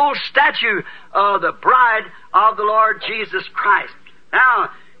out the full statue of the bride of the Lord Jesus Christ. Now,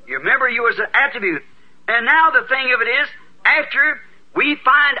 you remember you was an attribute. And now the thing of it is, after we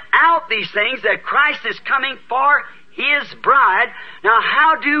find out these things, that Christ is coming for His bride, now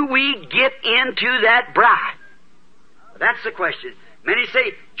how do we get into that bride? That's the question. Many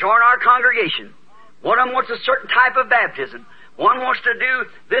say, join our congregation. One of them wants a certain type of baptism. One wants to do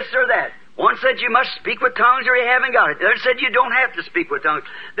this or that. One said you must speak with tongues or you haven't got it. The other said you don't have to speak with tongues.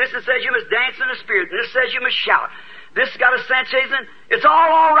 This one says you must dance in the Spirit. And this says you must shout. This has got a sensation. It's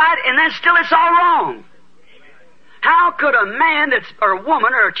all right, and then still it's all wrong. How could a man or a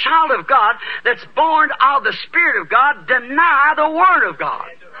woman or a child of God that's born of the Spirit of God deny the Word of God?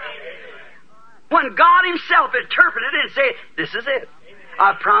 When God Himself interpreted it and said, this is it.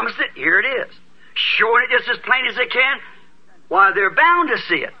 I promised it, here it is. Showing it just as plain as they can, why, they're bound to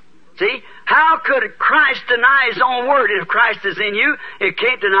see it. See? How could Christ deny His own Word? If Christ is in you, it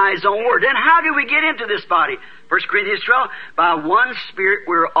can't deny His own Word. Then how do we get into this body? 1 Corinthians 12, by one Spirit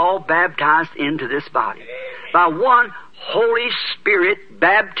we're all baptized into this body. By one Holy Spirit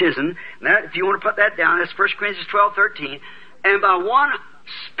baptism. Now, if you want to put that down, that's 1 Corinthians 12:13. And by one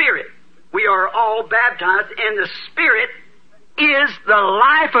Spirit we are all baptized, and the Spirit is the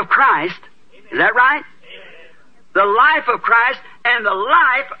life of Christ. Is that right? The life of Christ, and the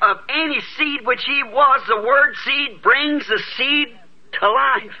life of any seed which He was, the word seed brings the seed to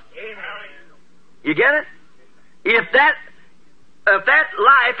life. You get it? If that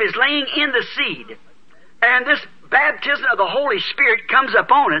life is laying in the seed, and this baptism of the Holy Spirit comes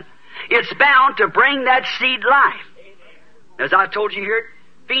upon it, it's bound to bring that seed life. As I told you here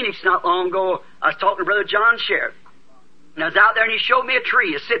at Phoenix not long ago, I was talking to Brother John Sheriff. And I was out there and he showed me a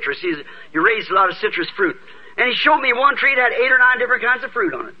tree, a citrus. He raised a lot of citrus fruit. And he showed me one tree that had 8 or 9 different kinds of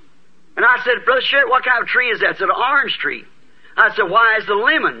fruit on it. And I said, Brother Sheriff, what kind of tree is that? It's an orange tree. I said, why is the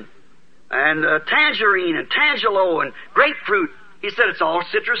lemon and tangerine and tangelo and grapefruit? He said, it's all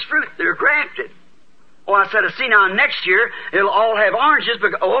citrus fruit. They're grafted. Oh, I said, see, now next year it'll all have oranges.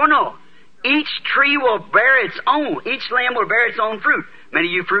 But, oh, no. Each tree will bear its own. Each limb will bear its own fruit. Many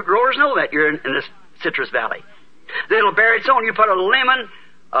of you fruit growers know that. You're in this citrus valley. It'll bear its own. You put a lemon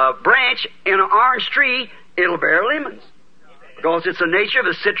branch in an orange tree, it'll bear lemons. Because it's the nature of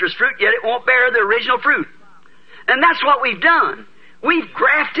the citrus fruit, yet it won't bear the original fruit. And that's what we've done. We've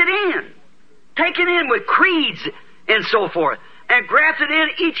grafted in. Taken in with creeds and so forth. And grafted in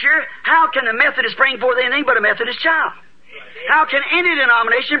each year. How can a Methodist bring forth anything but a Methodist child? How can any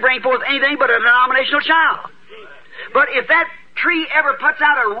denomination bring forth anything but a denominational child? But if that tree ever puts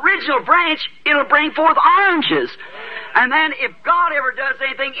out an original branch, it'll bring forth oranges. And then if God ever does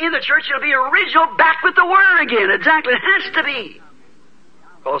anything in the church, it'll be original back with the Word again. Exactly. It has to be.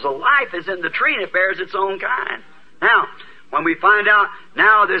 Because the life is in the tree and it bears its own kind. Now, when we find out,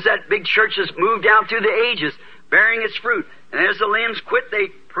 now there's that big church that's moved down through the ages, bearing its fruit. And as the limbs quit, they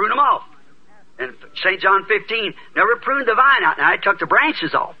prune them off. And St. John 15, never pruned the vine out. Now, I took the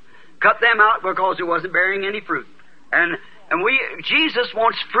branches off. Cut them out because it wasn't bearing any fruit. And Jesus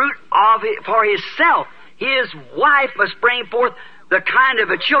wants fruit of it for Himself. His wife must bring forth the kind of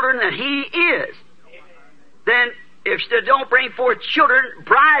a children that He is. Then, if they don't bring forth children,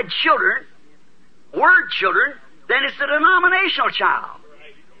 bride children, word children, then it's a denominational child.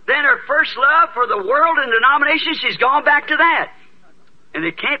 Then her first love for the world and denomination, she's gone back to that. And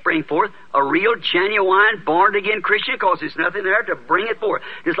they can't bring forth a real, genuine, born-again Christian because there's nothing there to bring it forth.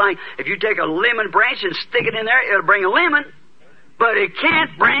 It's like if you take a lemon branch and stick it in there, it'll bring a lemon, but it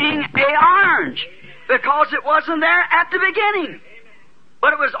can't bring an orange because it wasn't there at the beginning.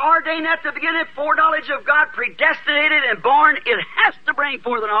 But it was ordained at the beginning, foreknowledge of God, predestinated and born. It has to bring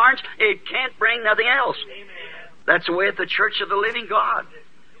forth an orange. It can't bring nothing else. That's the way at the Church of the Living God.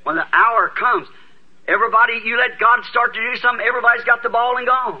 When the hour comes, everybody, you let God start to do something, everybody's got the ball and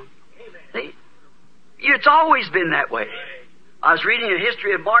gone. See? It's always been that way. I was reading a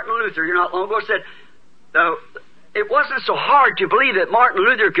history of Martin Luther not long ago. It said it wasn't so hard to believe that Martin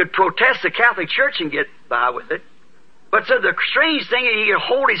Luther could protest the Catholic Church and get by with it. But said the strange thing is he could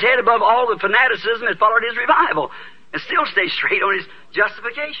hold his head above all the fanaticism that followed his revival and still stay straight on his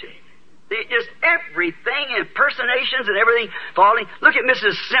justification. Just everything, impersonations and everything falling. Look at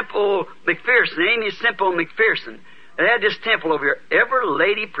Mrs. Simple McPherson, Amy Simple McPherson. They had this temple over here. Every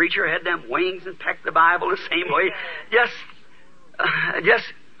lady preacher had them wings and packed the Bible the same way. Just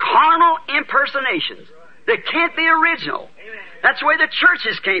carnal impersonations that can't be original. That's the way the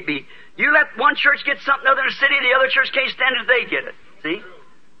churches can't be. You let one church get something other in the city, the other church can't stand it if they get it. See?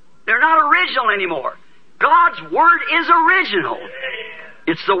 They're not original anymore. God's Word is original.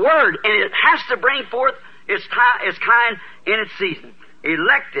 It's the Word, and it has to bring forth its kind in its season.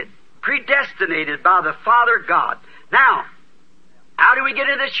 Elected, predestinated by the Father God. Now, how do we get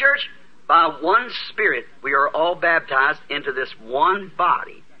into this church? By one Spirit. We are all baptized into this one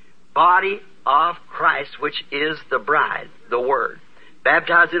body. Body of Christ, which is the bride, the Word.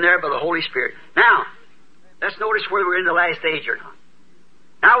 Baptized in there by the Holy Spirit. Now, let's notice whether we're in the last age or not.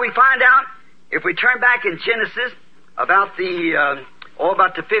 Now we find out, if we turn back in Genesis, about the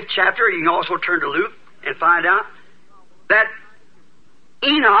 5th chapter, you can also turn to Luke and find out that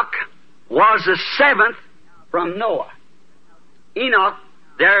Enoch was the 7th from Noah. Enoch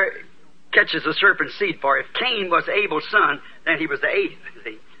there catches the serpent's seed, for if Cain was Abel's son, then he was the 8th.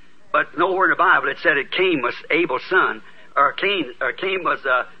 See? But nowhere in the Bible it said that Cain was Abel's son, or Cain was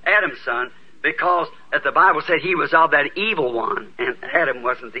Adam's son, because as the Bible said he was of that evil one, and Adam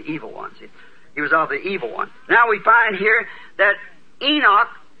wasn't the evil one. See? He was of the evil one. Now we find here that Enoch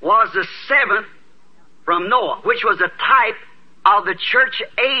was the 7th from Noah, which was a type of the church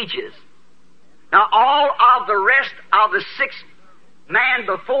ages. Now all of the rest of the 6th man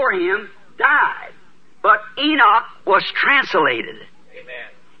before him died, but Enoch was translated. Amen.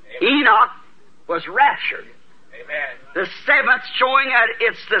 Enoch was raptured. Amen. The 7th showing that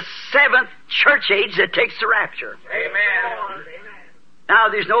it's the 7th church age that takes the rapture. Amen. Now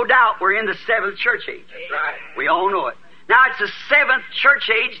there's no doubt we're in the 7th church age. That's right. We all know it. Now it's the 7th church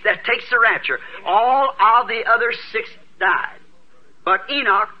age that takes the rapture. All of the other 6 died. But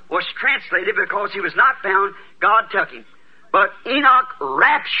Enoch was translated because he was not found. God took him. But Enoch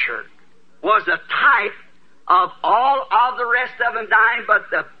raptured was a type of all of the rest of them dying, but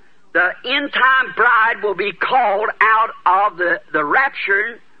the end-time bride will be called out of the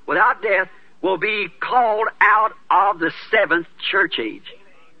rapture without death, will be called out of the 7th church age,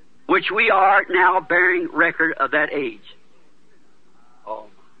 which we are now bearing record of that age. Oh,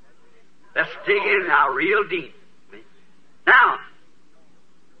 let's dig in now real deep. Now,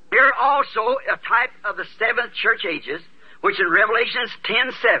 here also a type of the 7th church ages, which in Revelation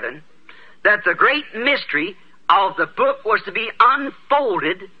 10:7, that the great mystery of the book was to be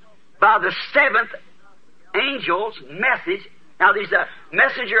unfolded by the 7th angel's message. Now there's a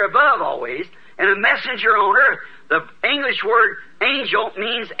messenger above always, and a messenger on earth. The English word angel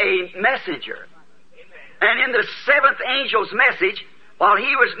means a messenger. And in the 7th angel's message, while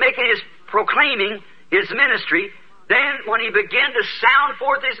he was making his proclaiming his ministry, then when he began to sound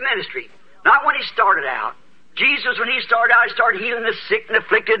forth his ministry, not when he started out. Jesus, when he started out, he started healing the sick and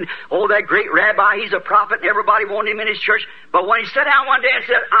afflicted. Oh, that great rabbi, he's a prophet, and everybody wanted him in his church. But when he sat down one day and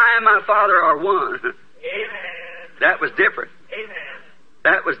said, I and my Father are one, amen, that was different. Amen.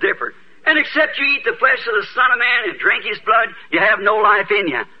 That was different. And except you eat the flesh of the Son of Man and drink his blood, you have no life in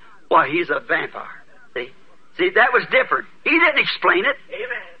you. Why, he's a vampire. See, that was different. He didn't explain it.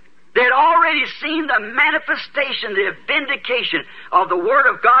 Amen. They had already seen the manifestation, the vindication of the Word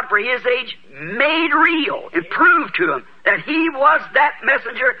of God for his age made real and proved to them that he was that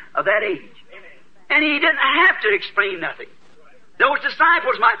messenger of that age. Amen. And he didn't have to explain nothing. Those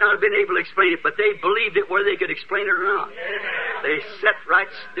disciples might not have been able to explain it, but they believed it whether they could explain it or not. Amen. They sat right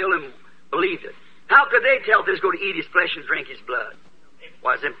still and believed it. How could they tell if they was going to eat his flesh and drink his blood?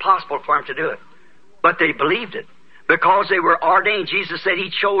 Well, it's impossible for them to do it. But they believed it. Because they were ordained. Jesus said he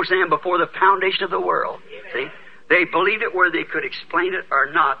chose them before the foundation of the world. Amen. See? They believed it whether they could explain it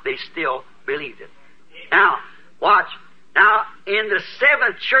or not. They still believed it. Amen. Now, watch. Now, in the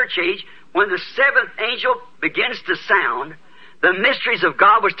 7th church age, when the 7th angel begins to sound, the mysteries of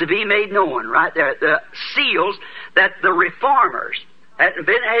God was to be made known, right there. The seals that the reformers had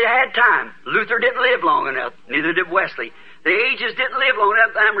time. Luther didn't live long enough. Neither did Wesley. The ages didn't live long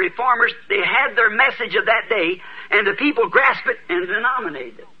enough. And reformers, they had their message of that day, and the people grasped it and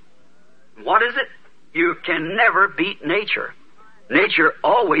denominated it. What is it? You can never beat nature. Nature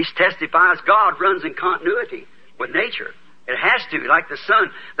always testifies. God runs in continuity with nature. It has to, like the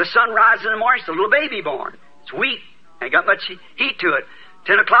sun. The sun rises in the morning, it's a little baby born. It's weak, ain't got much heat to it.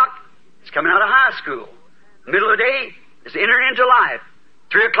 10 o'clock, it's coming out of high school. Middle of the day, it's entering into life.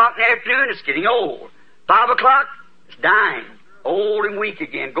 3 o'clock in the afternoon, it's getting old. 5 o'clock, it's dying, old and weak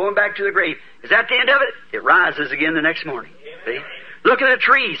again, going back to the grave. Is that the end of it? It rises again the next morning. See? Look at the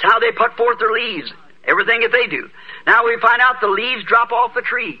trees, how they put forth their leaves, everything that they do. Now we find out the leaves drop off the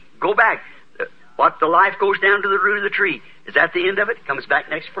tree. Go back. The life goes down to the root of the tree. Is that the end of it? It comes back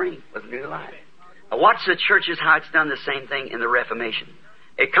next spring with new life. Now watch the churches, how it's done the same thing in the Reformation.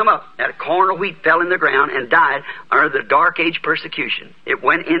 It come up, that corn of wheat fell in the ground and died under the dark age persecution. It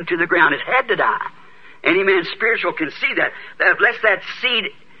went into the ground. It had to die. Any man spiritual can see that unless that seed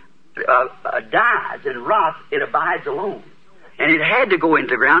dies and rots, it abides alone. And it had to go into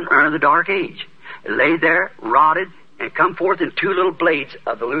the ground under the dark age. It lay there, rotted, and come forth in 2 little blades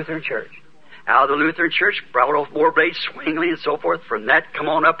of the Lutheran Church. Out of the Lutheran Church, brought off more blades, swingly and so forth. From that, come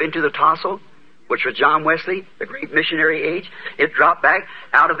on up into the tassel, which was John Wesley, the great missionary age. It dropped back.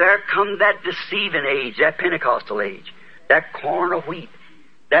 Out of there come that deceiving age, that Pentecostal age, that corn of wheat.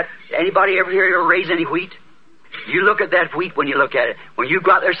 That anybody ever hear you raise any wheat? You look at that wheat when you look at it. When you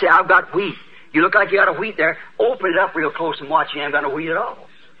go out there and say, I've got wheat, you look like you got a wheat there. Open it up real close and watch. You ain't got no wheat at all.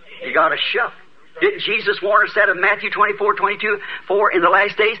 You got a shuck. Didn't Jesus warn us that in Matthew 24:22, in the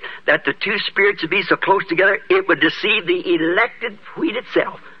last days, that the 2 spirits would be so close together, it would deceive the elected wheat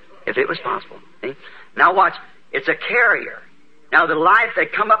itself, if it was possible. See? Now watch, it's a carrier. Now the life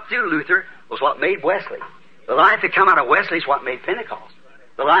that come up through Luther was what made Wesley. The life that come out of Wesley is what made Pentecost.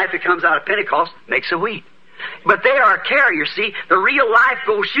 The life that comes out of Pentecost makes the wheat. But they are carriers, see. The real life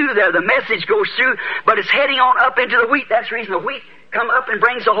goes through there, the message goes through, but it's heading on up into the wheat. That's the reason the wheat come up and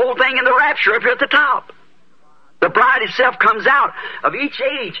brings the whole thing in the rapture up here at the top. The bride itself comes out of each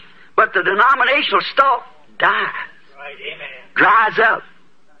age, but the denominational stalk dies. Right, amen. Dries up.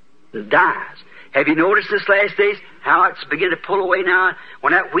 Dies. Have you noticed this last days, how it's beginning to pull away now?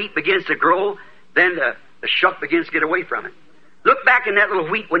 When that wheat begins to grow, then the shuck begins to get away from it. Look back in that little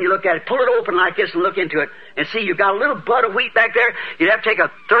wheat when you look at it. Pull it open like this and look into it. And see, you've got a little bud of wheat back there. You'd have to take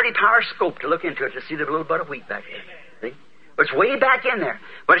a 30-power scope to look into it to see the little bud of wheat back there. See? But it's way back in there.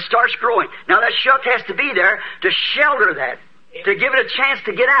 But it starts growing. Now that shuck has to be there to shelter that, to give it a chance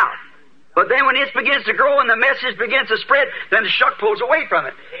to get out. But then when it begins to grow and the message begins to spread, then the shuck pulls away from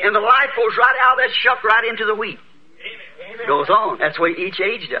it. And the life goes right out of that shuck right into the wheat. It goes on. That's the way each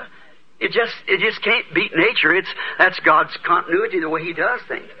age does. It just can't beat nature. That's God's continuity, the way He does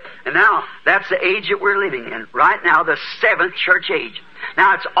things. And now, that's the age that we're living in. Right now, the 7th church age.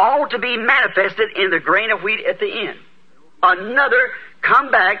 Now, it's all to be manifested in the grain of wheat at the end. Another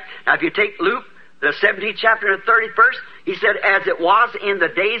comeback. Now, if you take Luke, the 17th chapter and the 31st, he said, as it was in the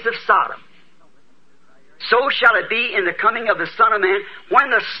days of Sodom, so shall it be in the coming of the Son of Man, when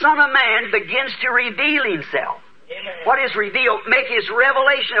the Son of Man begins to reveal Himself. Amen. What is revealed? Make His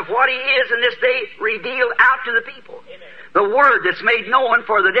revelation of what He is in this day revealed out to the people. Amen. The Word that's made known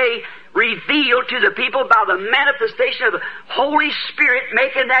for the day revealed to the people by the manifestation of the Holy Spirit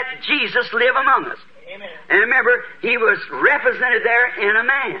making that Jesus live among us. Amen. And remember, He was represented there in a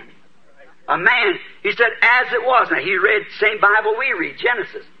man. A man, He said, as it was. Now, He read the same Bible we read,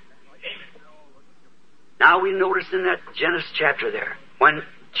 Genesis. Now, we notice in that Genesis chapter there, when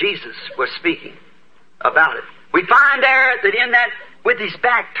Jesus was speaking about it, we find there that in that, with his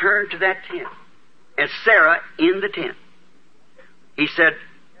back turned to that tent, and Sarah in the tent, he said,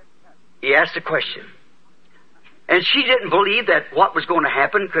 he asked a question. And she didn't believe that what was going to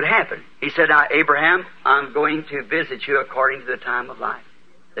happen could happen. He said, now, Abraham, I'm going to visit you according to the time of life.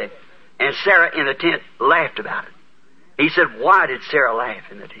 And Sarah in the tent laughed about it. He said, why did Sarah laugh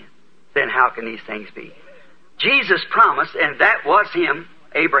in the tent? Then how can these things be? Jesus promised, and that was Him.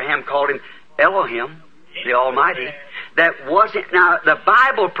 Abraham called Him Elohim, the Almighty. That wasn't. Now, the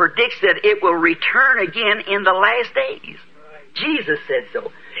Bible predicts that it will return again in the last days. Jesus said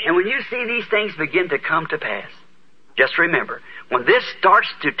so. And when you see these things begin to come to pass, just remember, when this starts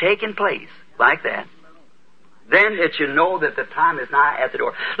to take in place like that, then it should know that the time is nigh at the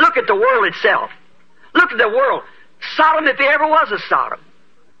door. Look at the world itself. Look at the world. Sodom, if there ever was a Sodom.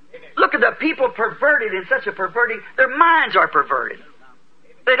 Look at the people perverted in such a perverting. Their minds are perverted.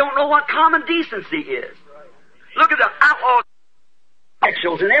 They don't know what common decency is. Look at the outlaws,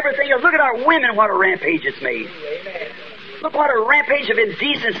 sexuals, and everything else. Look at our women, what a rampage it's made. Look what a rampage of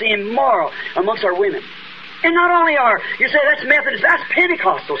indecency and moral amongst our women. And not only you say that's Methodist, that's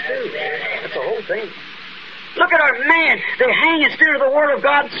Pentecostals too. That's the whole thing. Look at our man. They hang instead of the Word of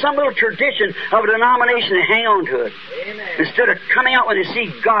God, some little tradition of a denomination, they hang on to it. Amen. Instead of coming out when they see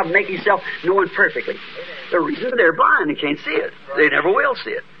God make Himself known perfectly. The reason they're blind and can't see it. They never will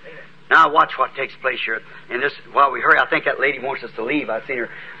see it. Now watch what takes place here. And this, while we hurry, I think that lady wants us to leave. I've seen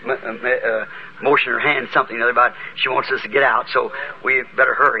her motion her hand something or other about she wants us to get out, so we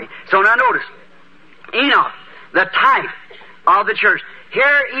better hurry. So now notice, Enoch, the type of the church.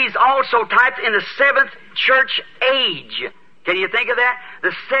 Here he's also typed in the 7th church age. Can you think of that?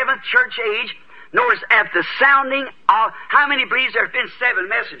 The 7th church age. Notice at the sounding of, how many believes there have been 7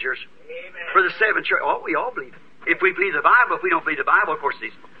 messengers? Amen. For the 7th church? Oh, we all believe it. If we believe the Bible, if we don't believe the Bible, of course,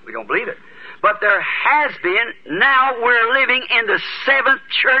 we don't believe it. But there has been, now we're living in the 7th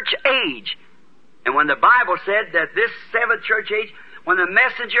church age. And when the Bible said that this 7th church age, when the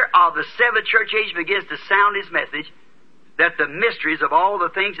messenger of the 7th church age begins to sound his message, that the mysteries of all the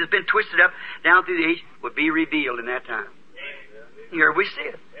things that's been twisted up down through the age would be revealed in that time. Here we see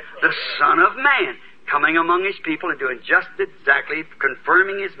it. The Son of Man coming among His people and doing just exactly,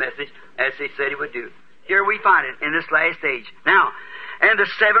 confirming His message as He said He would do. Here we find it in this last age. Now, and the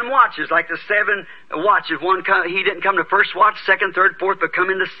 7 watches, like the 7 watches, he didn't come to first watch, second, third, fourth, but come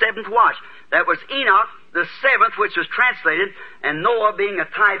in the 7th watch. That was Enoch, the 7th, which was translated, and Noah being a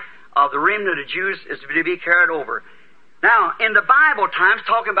type of the remnant of the Jews is to be carried over. Now, in the Bible times,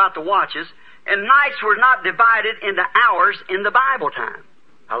 talking about the watches, and nights were not divided into hours in the Bible time.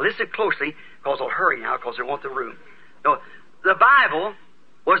 Now listen closely, because I'll hurry now, because I want the room. No, the Bible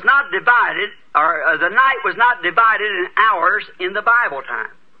was not divided, or the night was not divided in hours in the Bible time.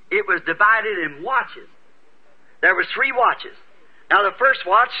 It was divided in watches. There was 3 watches. Now the first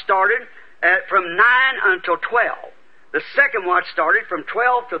watch started from 9 until 12. The second watch started from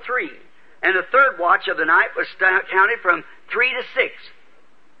 12 to 3. And the third watch of the night was counted from 3 to 6.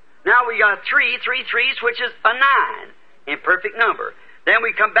 Now we got 3 threes, which is a 9 in perfect number. Then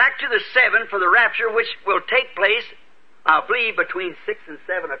we come back to the 7 for the rapture, which will take place, I believe, between 6 and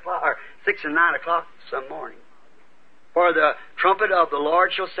 7 o'clock, or 6 and 9 o'clock some morning. For the trumpet of the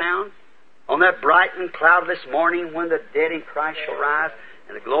Lord shall sound on that bright and cloudless morning when the dead in Christ shall rise,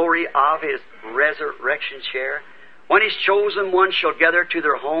 and the glory of His resurrection share. When His chosen ones shall gather to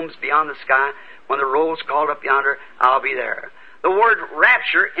their homes beyond the sky, when the roll's called up yonder, I'll be there. The word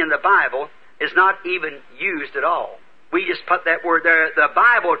rapture in the Bible is not even used at all. We just put that word there. The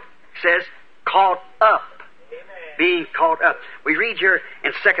Bible says caught up. Amen. Being caught up. We read here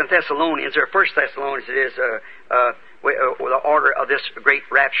in 2 Thessalonians, or 1 Thessalonians it is, the order of this great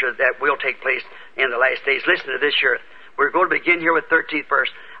rapture that will take place in the last days. Listen to this here. We're going to begin here with 13th verse.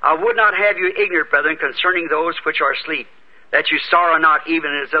 I would not have you ignorant, brethren, concerning those which are asleep, that you sorrow not,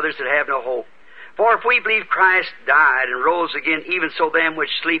 even as others that have no hope. For if we believe Christ died and rose again, even so them which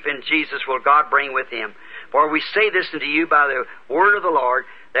sleep in Jesus will God bring with Him. For we say this unto you by the word of the Lord,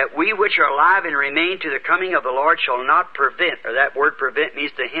 that we which are alive and remain to the coming of the Lord shall not prevent, or that word prevent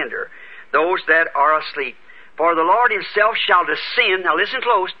means to hinder, those that are asleep. For the Lord Himself shall descend, now listen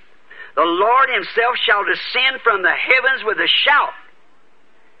close, the Lord Himself shall descend from the heavens with a shout,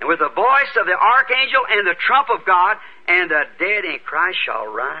 and with the voice of the archangel and the trump of God, and the dead in Christ shall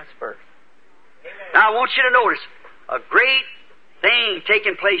rise first. Amen. Now I want you to notice a great thing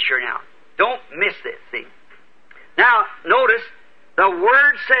taking place here now. Don't miss this, see. Now, notice, the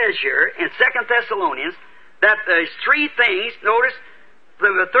Word says here in 2 Thessalonians that there's 3 things. Notice,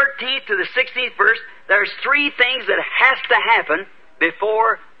 from the 13th to the 16th verse, there's 3 things that has to happen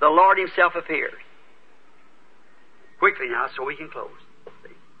before the Lord Himself appears. Quickly now, so we can close.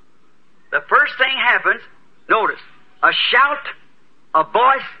 See. The first thing happens, notice, a shout, a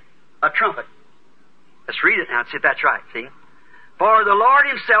voice, a trumpet. Let's read it now and see if that's right, see. For the Lord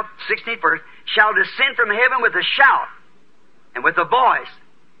Himself, 16th verse, shall descend from heaven with a shout, and with the voice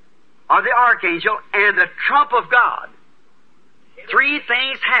of the archangel, and the trump of God. 3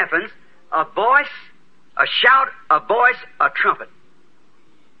 things happen, a voice, a shout, a voice, a trumpet.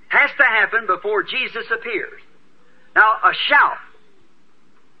 Has to happen before Jesus appears. Now, a shout.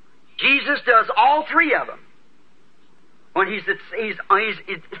 Jesus does all 3 of them when He's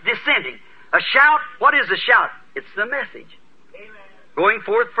descending. A shout, what is a shout? It's the message. Amen. Going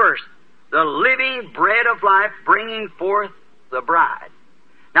forth first. The living bread of life bringing forth the bride.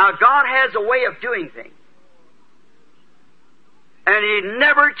 Now, God has a way of doing things. And He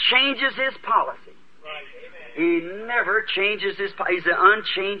never changes His policy. Right. He never changes His policy. He's an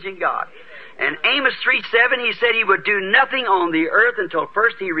unchanging God. Amen. And Amos 3:7, He said He would do nothing on the earth until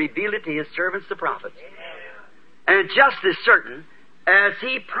first He revealed it to His servants, the prophets. Amen. And just as certain as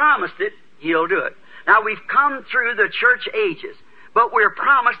He promised it, He'll do it. Now, we've come through the church ages, but we're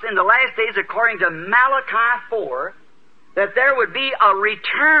promised in the last days, according to Malachi 4, that there would be a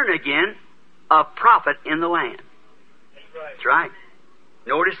return again of prophet in the land. That's right.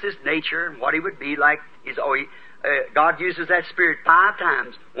 Notice His nature and what He would be like. God uses that Spirit 5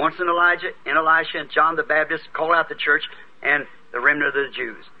 times. Once in Elijah, and John the Baptist, call out the church, and the remnant of the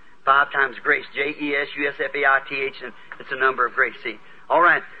Jews. 5 times grace. J-E-S-U-S-F-A-I-T-H, and it's a number of grace. See? All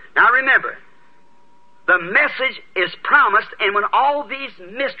right. Now remember, the message is promised, and when all these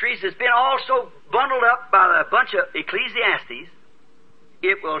mysteries has been also bundled up by a bunch of Ecclesiastes,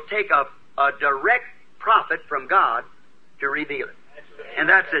 it will take a direct prophet from God to reveal it. And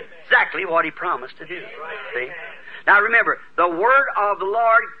that's exactly what He promised to do. See? Now remember, the word of the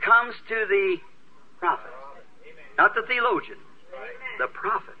Lord comes to the prophet, not the theologian, the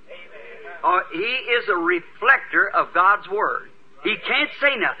prophet. He is a reflector of God's word. He can't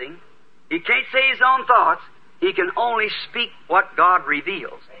say nothing. He can't say his own thoughts. He can only speak what God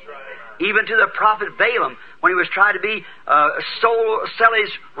reveals. Even to the prophet Balaam, when he was trying to sell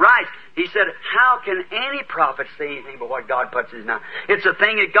his rights, He said, how can any prophet say anything but what God puts in his mouth? It's a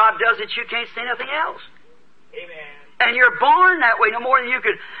thing that God does that you can't say nothing else. Amen. And you're born that way, no more than you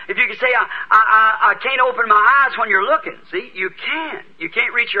could. If you could say, I can't open my eyes when you're looking. See, you can. You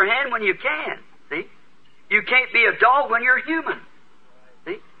can't reach your hand when you can. See, you can't be a dog when you're human.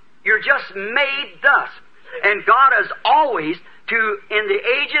 See, you're just made thus. And God has always, in the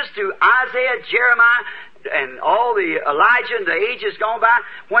ages, to Isaiah, Jeremiah, and all the Elijah and the ages gone by,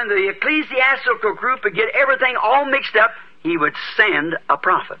 when the ecclesiastical group would get everything all mixed up, He would send a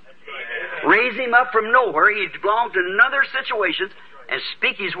prophet. Raise him up from nowhere. He'd belong to another situation and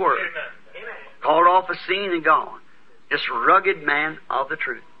speak His word. Called off the scene and gone. This rugged man of the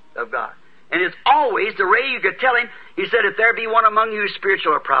truth of God. And it's always the way you could tell him. He said, if there be one among you who's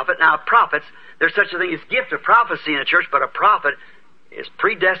spiritual or prophet. Now, prophets, there's such a thing as gift of prophecy in the church, but a prophet is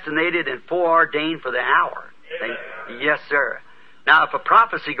predestinated and foreordained for the hour. Yes, sir. Now, if a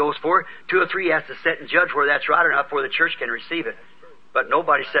prophecy goes forward, 2 or 3 has to sit and judge whether that's right or not before the church can receive it. But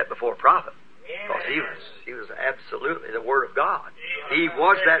nobody sat before a prophet. Because he was absolutely the Word of God. He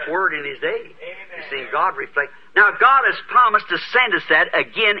was that Word in his day. You see, God reflects. Now, God has promised to send us that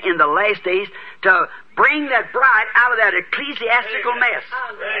again in the last days to bring that bride out of that ecclesiastical mess.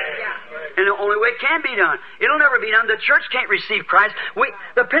 And the only way it can be done. It'll never be done. The church can't receive Christ.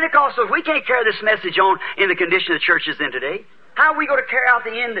 The Pentecostals, we can't carry this message on in the condition the church is in today. How are we going to carry out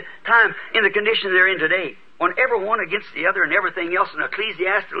the end time in the condition they're in today? When everyone against the other and everything else in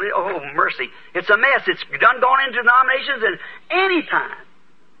ecclesiastical, oh mercy. It's a mess. It's gone into denominations, and any time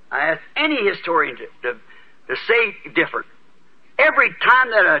I ask any historian to say different. Every time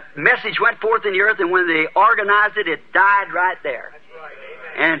that a message went forth in the earth and when they organized it, it died right there.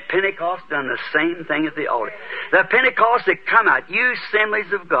 And Pentecost done the same thing at the altar. The Pentecost that come out, you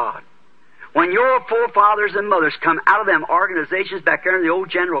assemblies of God, when your forefathers and mothers come out of them organizations back there in the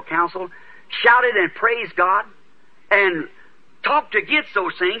old General Council, shouted and praised God, and talked against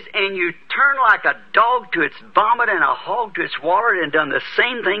those things, and you turn like a dog to its vomit and a hog to its water, and done the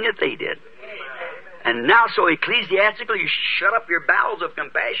same thing that they did. And now, so ecclesiastically, you shut up your bowels of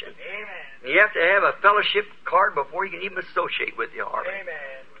compassion. You have to have a fellowship card before you can even associate with you, hardly.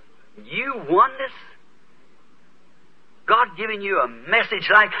 You oneness? God giving you a message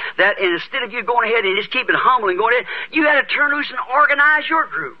like that, and instead of you going ahead and just keeping humble and going ahead, you had to turn loose and organize your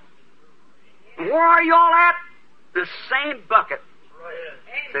group. Where are you all at? The same bucket.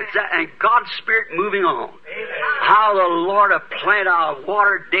 And God's Spirit moving on. How the Lord have planted our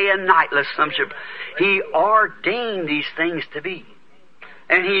water day and night, He ordained these things to be.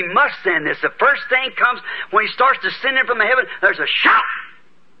 And He must send this. The first thing comes when He starts descending from heaven, there's a shout.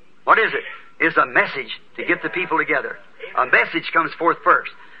 What is it? It's a message to get the people together. A message comes forth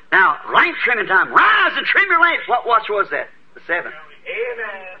first. Now, lamp trimming time. Rise and trim your lamps. What watch was that? The 7th.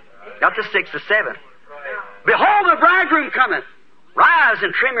 Not the 6th, the 7th. Behold, the bridegroom cometh. Rise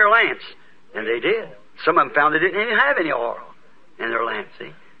and trim your lamps. And they did. Some of them found they didn't even have any oil in their lamps,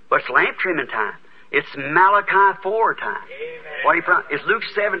 see. But it's lamp trimming time. It's Malachi 4 time. What he promised. It's Luke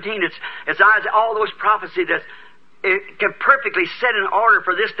 17. It's all those prophecies that it can perfectly set in order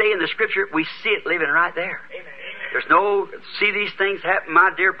for this day in the Scripture. We see it living right there. There's no, see these things happen,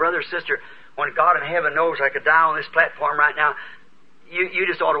 my dear brother, sister, when God in heaven knows I could die on this platform right now, you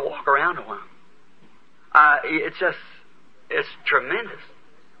just ought to walk around a while. It's tremendous.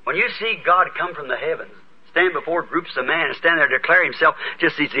 When you see God come from the heavens, stand before groups of men and stand there and declare Himself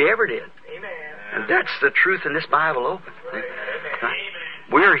just as He ever did. And that's the truth in this Bible open.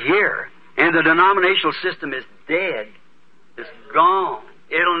 We're here, and the denominational system is dead. It's gone.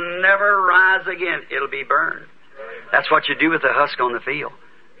 It'll never rise again. It'll be burned. That's what you do with the husk on the field.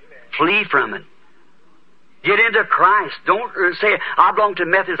 Flee from it. Get into Christ. Don't say, I belong to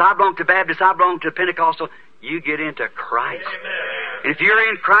Methodist, I belong to Baptist, I belong to Pentecostal. You get into Christ. And if you're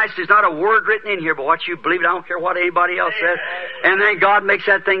in Christ, there's not a word written in here but what you believe. I don't care what anybody else says. And then God makes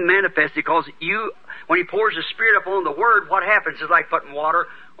that thing manifest, because when He pours the Spirit upon the Word, what happens is like putting water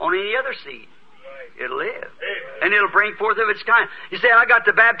on any other seed. It'll live. And it'll bring forth of its kind. You say, I got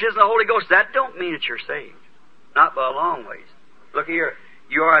the baptism of the Holy Ghost. That don't mean that you're saved. Not by a long ways. Look here.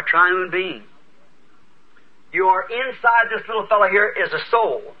 You are a triune being. You are inside this little fellow here is a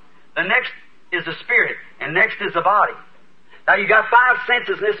soul. The next is the spirit. And next is the body. Now you got 5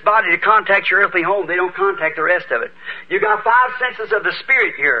 senses in this body to contact your earthly home. They don't contact the rest of it. You got 5 senses of the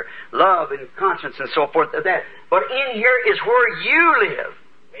spirit here. Love and conscience and so forth. But in here is where you live.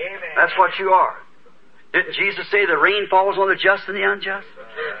 That's what you are. Didn't Jesus say the rain falls on the just and the unjust?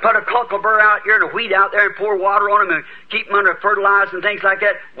 Put a cucumber out here and a wheat out there and pour water on them and keep them under fertilized and things like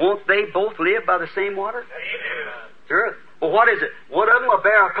that. Won't they both live by the same water? Sure. Well, what is it? One of them will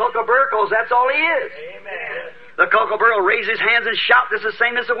bear a kookaburra, because that's all he is. Amen. The kookaburra will raise his hands and shout, this is the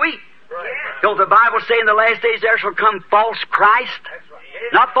same as the wheat. Right. Don't the Bible say in the last days there shall come false Christ? That's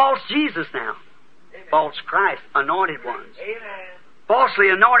right. Not false Jesus now. Amen. False Christ, anointed ones. Amen. Falsely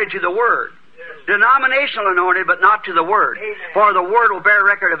anointed to the Word. Denominational anointed, but not to the Word. Amen. For the Word will bear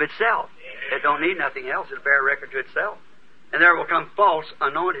record of itself. Amen. It don't need nothing else. It'll bear record to itself. And there will come false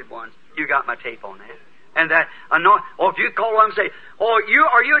anointed ones. You got my tape on that. And that if you call them and say, are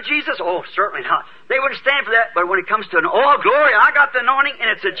you a Jesus? Oh, certainly not. They wouldn't stand for that. But when it comes to glory, I got the anointing, and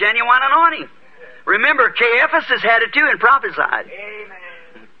it's a genuine anointing. Remember, Caiaphas had it too and prophesied.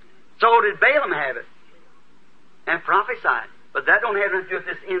 Amen. So did Balaam have it and prophesied. But that don't have anything to do with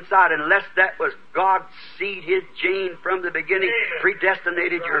this inside unless that was God's seed, His gene from the beginning,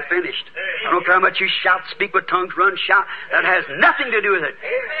 predestinated, you're finished. I don't care how much you shout, speak with tongues, run, shout. That has nothing to do with it.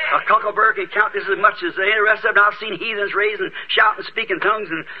 A kookaburra can count this as much as the rest of them. I've seen heathens raise and shout and speak in tongues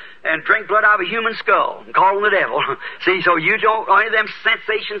and drink blood out of a human skull and call on the devil. See, so you don't, any of them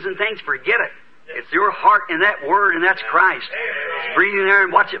sensations and things, forget it. It's your heart in that Word, and that's Christ. It's breathing there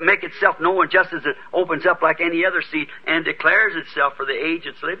and watch it make itself known just as it opens up like any other seed and declares itself for the age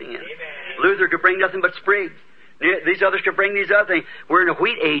it's living in. Amen. Luther could bring nothing but sprigs. These others could bring these other things. We're in a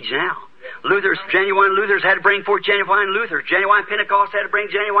wheat age now. Genuine Luthers had to bring forth genuine Luther. Genuine Pentecost had to bring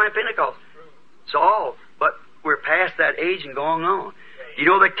genuine Pentecost. So, but we're past that age and going on. You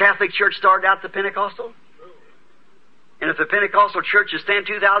know the Catholic Church started out the Pentecostal? And if the Pentecostal church is stand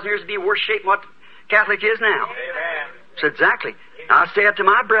 2,000 years to be worse shape than what Catholic is now. Amen. So exactly. I say it to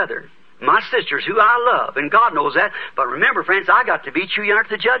my brethren, my sisters, who I love, and God knows that. But remember, friends, I got to be too young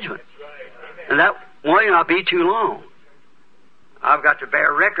to judgment. Right. And that won't not be too long. I've got to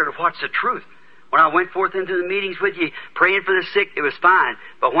bear record of what's the truth. When I went forth into the meetings with you, praying for the sick, it was fine.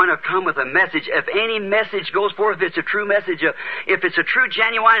 But when I come with a message, if any message goes forth, if it's a true message, if it's a true,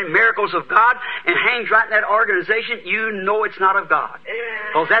 genuine miracles of God, and hangs right in that organization, you know it's not of God.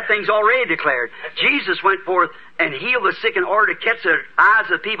 Because that thing's already declared. Jesus went forth and healed the sick in order to catch the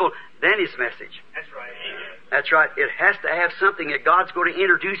eyes of people. Then His message. That's right. That's right. It has to have something that God's going to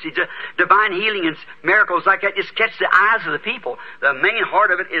introduce. It's divine healing and miracles like that. Just catch the eyes of the people. The main heart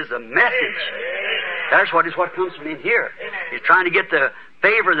of it is the message. Amen. That's what comes from in here. Amen. He's trying to get the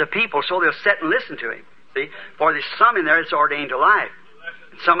favor of the people so they'll sit and listen to Him. See? For there's some in there that's ordained to life.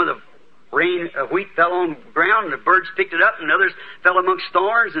 Some of the rain of wheat fell on ground and the birds picked it up, and others fell amongst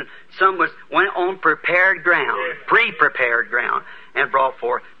thorns, and some went on prepared ground, pre-prepared ground, and brought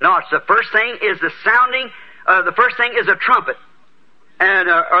forth. No, it's the first thing is the sounding. The first thing is a trumpet, and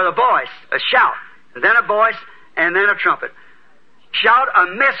or the voice, a shout, and then a voice, and then a trumpet. Shout,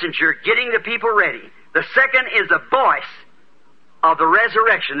 a messenger getting the people ready. The second is the voice of the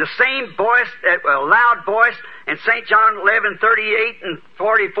resurrection. The same voice, a loud voice in St. John 11:38 and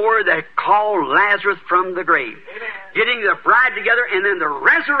 44 that called Lazarus from the grave. Amen. Getting the bride together, and then the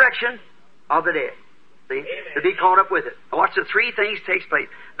resurrection of the dead. See? Amen. To be caught up with it. Now watch the three things takes place.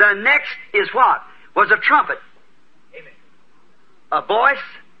 The next is what? Was a trumpet. Amen. A voice,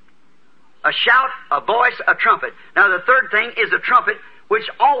 a shout, a voice, a trumpet. Now the third thing is a trumpet, which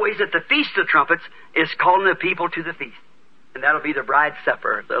always at the Feast of Trumpets is calling the people to the feast. And that'll be the bride's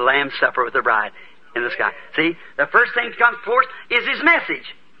supper, the Lamb's supper with the bride in the sky. See, the first thing that comes forth is His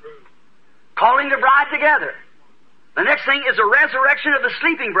message, calling the bride together. The next thing is the resurrection of the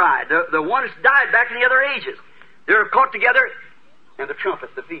sleeping bride, the one that's died back in the other ages. They're caught together, and the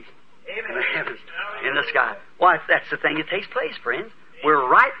trumpet, the feast. In the heavens, in the sky. Why, that's the thing that takes place, friends. We're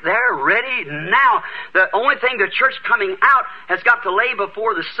right there, ready now. The only thing the church coming out has got to lay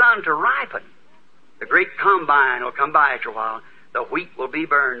before the sun to ripen. The great combine will come by after a while. The wheat will be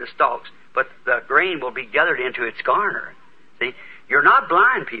burned, the stalks, but the grain will be gathered into its garner. See, you're not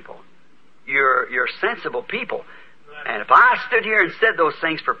blind people. You're sensible people. And if I stood here and said those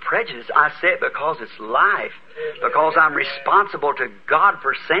things for prejudice, I say it because it's life. Because I'm responsible to God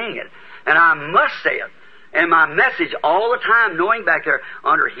for saying it. And I must say it. And my message all the time, knowing back there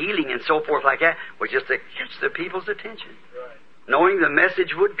under healing and so forth like that, was just to catch the people's attention. Knowing the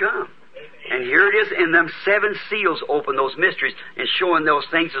message would come. And here it is, and them 7 seals open those mysteries and showing those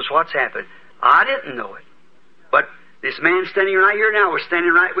things is what's happened. I didn't know it. But this man standing right here now was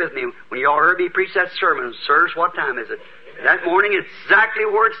standing right with me when you all heard me preach that sermon. Sirs, what time is it? That morning, exactly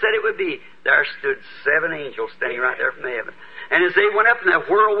where it said it would be, there stood 7 angels standing right there from heaven. And as they went up in that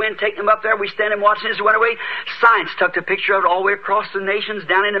whirlwind, taking them up there, we stand and watching as they went away. Science took a picture of it all the way across the nations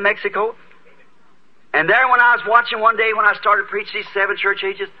down into Mexico. And there when I was watching one day when I started preaching these 7 church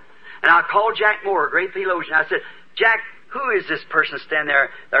ages, and I called Jack Moore, a great theologian. I said, Jack, who is this person standing there?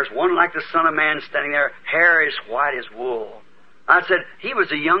 There's one like the Son of Man standing there, hair as white as wool. I said, he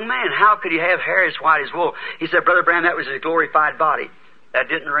was a young man. How could he have hair as white as wool? He said, Brother Branham, that was his glorified body. That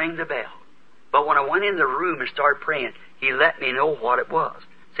didn't ring the bell. But when I went in the room and started praying, he let me know what it was.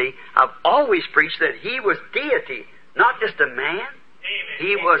 See, I've always preached that he was deity, not just a man. Amen.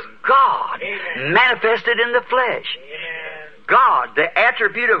 He was God, Amen. manifested in the flesh. Amen. God, the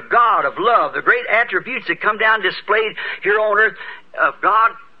attribute of God, of love, the great attributes that come down displayed here on earth of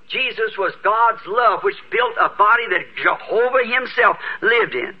God. Jesus was God's love, which built a body that Jehovah Himself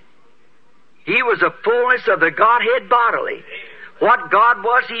lived in. He was the fullness of the Godhead bodily. What God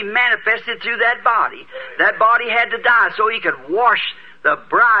was, He manifested through that body. That body had to die so He could wash the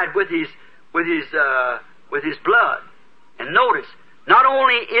bride with His blood. And notice, not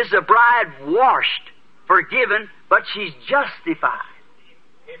only is the bride washed, forgiven, but she's justified.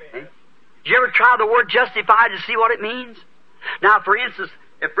 Amen. Did you ever try the word justified to see what it means? Now, for instance,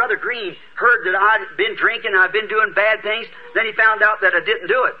 if Brother Green heard that I'd been drinking, I'd been doing bad things, then he found out that I didn't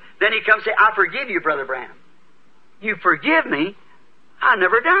do it. Then he comes and say, I forgive you, Brother Branham. You forgive me? I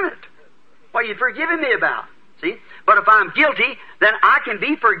never done it. What are you forgiving me about? See? But if I'm guilty, then I can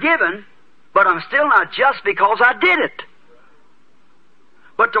be forgiven, but I'm still not just because I did it.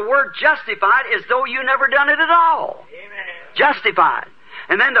 But the word justified is though you never done it at all. Amen. Justified.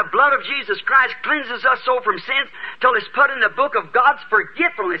 And then the blood of Jesus Christ cleanses us so from sins till it's put in the book of God's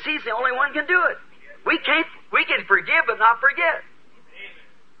forgetfulness. He's the only one who can do it. We can forgive but not forget.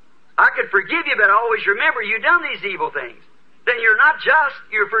 I could forgive you, but I always remember you done these evil things. Then you're not just,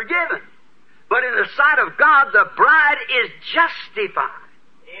 you're forgiven. But in the sight of God, the bride is justified.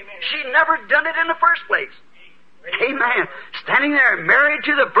 Amen. She never done it in the first place. Amen. Standing there married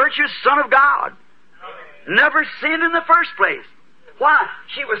to the virtuous Son of God. Never sinned in the first place. Why?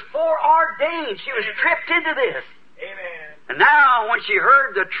 She was foreordained. She was tripped into this. Amen. And now, when she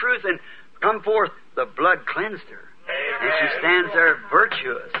heard the truth and come forth, the blood cleansed her. And she stands there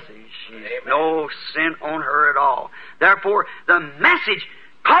virtuous. See, she's no sin on her at all. Therefore, the message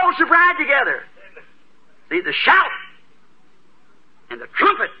calls the bride together. See, the shout and the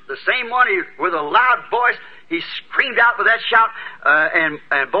trumpet, the same one with a loud voice, he screamed out with that shout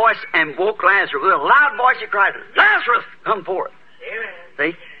and voice and woke Lazarus. With a loud voice he cried, Lazarus, come forth.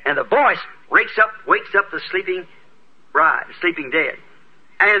 Amen. See? And the voice wakes up the sleeping bride, the sleeping dead.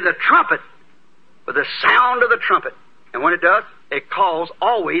 And the trumpet, with the sound of the trumpet. And when it does, it calls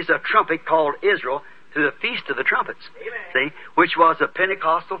always a trumpet called Israel to the Feast of the Trumpets. Amen. See? Which was a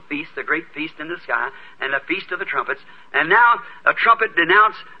Pentecostal feast, the great feast in the sky, and the Feast of the Trumpets. And now a trumpet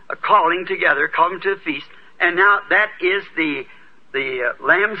denounced a calling together, calling to the feast. And now that is the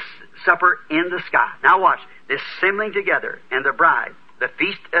Lamb's Supper in the sky. Now watch, this assembling together and the bride, the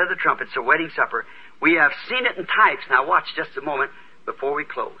Feast of the Trumpets, the wedding supper. We have seen it in types. Now watch just a moment before we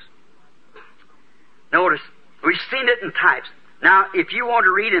close. Notice, we've seen it in types. Now, if you want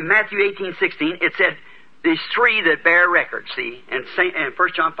to read in Matthew 18:16, it said, these three that bear record, see, and 1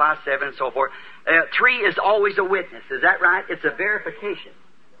 John 5:7 and so forth. 3 is always a witness. Is that right? It's a verification.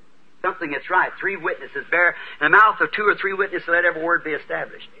 Something that's right. 3 witnesses bear. In the mouth of 2 or 3 witnesses, let every word be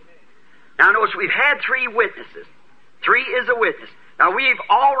established. Now, notice we've had 3 witnesses. 3 is a witness. Now, we've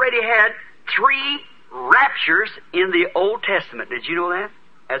already had 3 raptures in the Old Testament. Did you know that?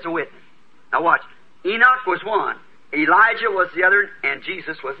 As a witness. Now, watch. Enoch was one. Elijah was the other, and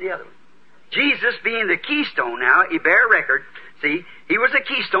Jesus was the other one. Jesus being the keystone now, he bear record. See, he was a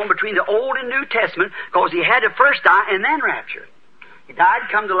keystone between the Old and New Testament because he had to first die and then rapture. He died,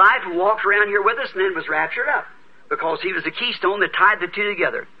 come to life, and walked around here with us, and then was raptured up because he was the keystone that tied the two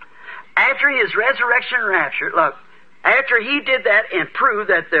together. After his resurrection and rapture, look, after he did that and proved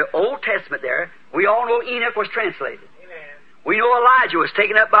that the Old Testament there, we all know Enoch was translated. Amen. We know Elijah was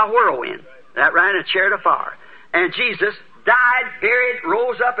taken up by whirlwind. Is that right? In a chariot of fire. And Jesus died, buried,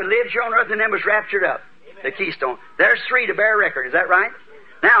 rose up, and lived here on earth, and then was raptured up. Amen. The keystone. There's 3 to bear record. Is that right?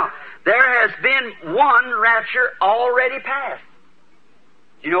 Now, there has been 1 rapture already passed.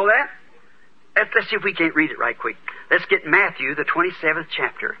 Do you know that? Let's see if we can't read it right quick. Let's get Matthew, the 27th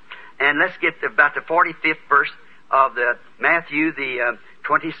chapter. And let's get about the 45th verse of the Matthew, the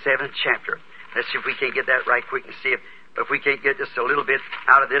 27th chapter. Let's see if we can't get that right quick and see if we can't get just a little bit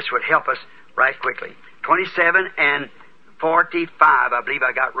out of this would help us right quickly. 27 and 45, I believe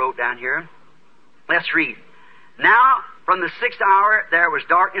I got wrote down here. Let's read. Now, from the 6th hour, there was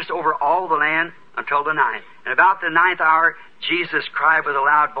darkness over all the land until the 9th. And about the 9th hour, Jesus cried with a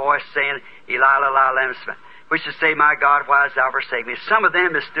loud voice, saying, Eli, Eli, lama sabachthani, which is to say, My God, why hast thou forsaken me? Some of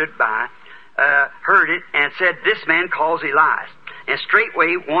them that stood by heard it and said, This man calls Elias. And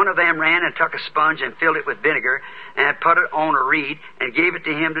straightway one of them ran and took a sponge and filled it with vinegar and put it on a reed and gave it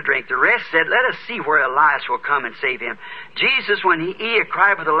to him to drink. The rest said, let us see where Elias will come and save him. Jesus, when he had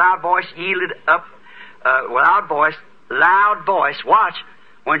cried with a loud voice, yielded up, loud voice, watch,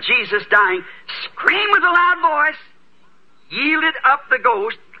 when Jesus dying, screamed with a loud voice, yielded up the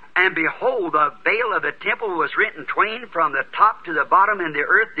ghost, and behold, the veil of the temple was rent in twain from the top to the bottom, and the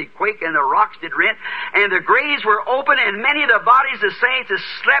earth did quake, and the rocks did rent, and the graves were open, and many of the bodies of saints that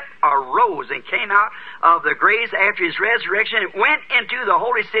slept arose and came out of the graves after his resurrection, and went into the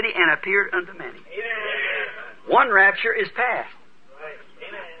holy city and appeared unto many. Amen. One rapture is past.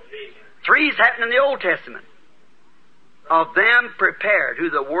 Amen. Three's happened in the Old Testament. Of them prepared, who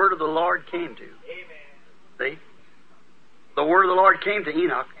the word of the Lord came to. Amen. See? The word of the Lord came to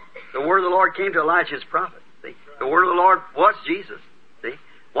Enoch. The word of the Lord came to Elijah his prophet. See? The word of the Lord was Jesus. See?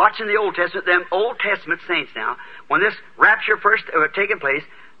 Watching the Old Testament, them Old Testament saints now, when this rapture first taken place,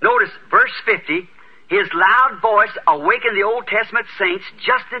 notice verse 50, his loud voice awakened the Old Testament saints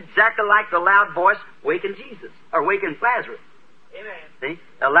just exactly like the loud voice awakened Jesus, or awakened Lazarus. Amen. See?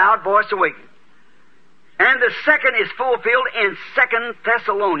 A loud voice awakened. And the second is fulfilled in 2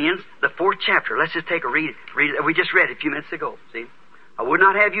 Thessalonians, the 4th chapter. Let's just take a read. We just read it a few minutes ago. See? I would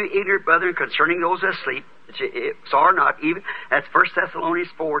not have you ignorant, brethren, concerning those asleep, that you saw or not, even. That's 1 Thessalonians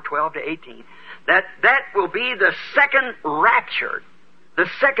 4:12 to 18. That will be the second rapture. The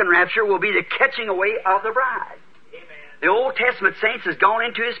second rapture will be the catching away of the bride. Amen. The Old Testament saints has gone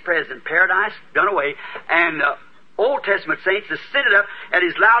into his presence, paradise done away, and Old Testament saints ascended up at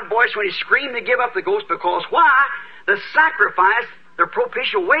his loud voice when he screamed to give up the ghost, because why? The sacrifice, the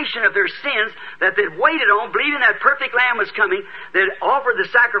propitiation of their sins that they'd waited on, believing that perfect Lamb was coming, they'd offered the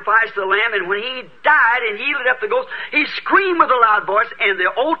sacrifice to the Lamb, and when he died and yielded up the ghost, he screamed with a loud voice, and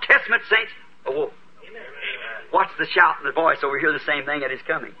the Old Testament saints awoke. Amen. Watch the shout and the voice over here, the same thing at his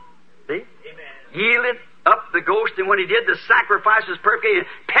coming. See? Amen. Yielded up the ghost, and when he did, the sacrifice was perfect, and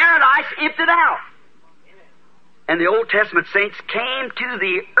paradise emptied out. And the Old Testament saints came to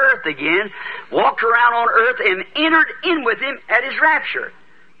the earth again, walked around on earth, and entered in with him at his rapture.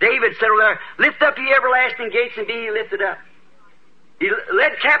 David said over there, lift up ye everlasting gates, and be ye lifted up. He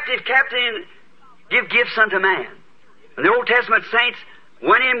led captive and give gifts unto man. And the Old Testament saints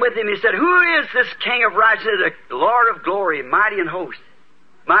went in with him. He said, who is this King of righteousness, the Lord of glory, mighty in host?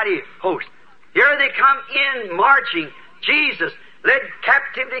 Mighty host. Here they come in marching. Jesus led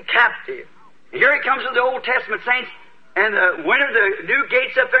captivity captive. Here he comes with the Old Testament saints, and went to the new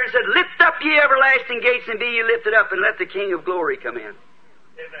gates up there and said, lift up ye everlasting gates, and be ye lifted up, and let the King of glory come in.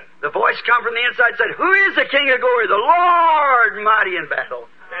 Amen. The voice come from the inside and said, who is the King of glory? The Lord mighty in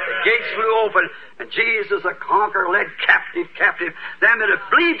battle. The gates flew open, and Jesus, the conqueror, led captive. Them that have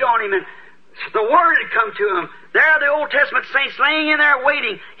believed on him, and the word had come to him. There the Old Testament saints laying in there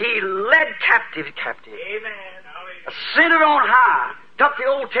waiting. He led captive. Amen. Ascended on high. Took the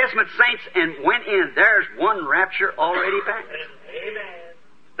Old Testament saints and went in. There's one rapture already passed. Amen.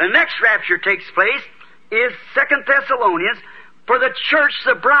 The next rapture takes place is 2 Thessalonians, for the church,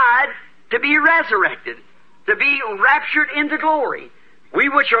 the bride, to be resurrected, to be raptured into glory. We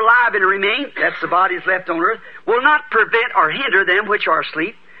which are alive and remain, that's the bodies left on earth, will not prevent or hinder them which are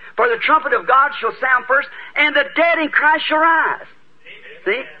asleep. For the trumpet of God shall sound first, and the dead in Christ shall rise.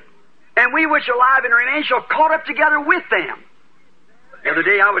 See? And we which are alive and remain shall caught up together with them. The other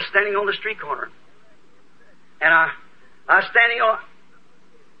day I was standing on the street corner, and I was standing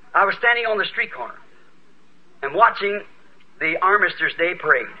on the street corner and watching the Armistice Day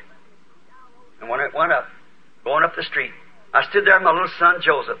parade. And when it went up, going up the street, I stood there with my little son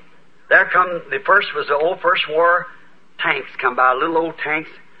Joseph. There come the old First War tanks come by, little old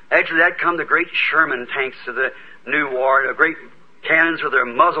tanks. After that come the great Sherman tanks of the new war, the great cannons with their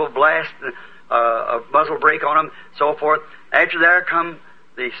muzzle blast, a muzzle brake on them, so forth. After there come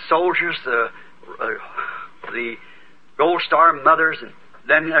the soldiers, the Gold Star mothers, and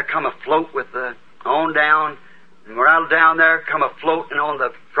then there come a float with the on down, and right down there come a float, and on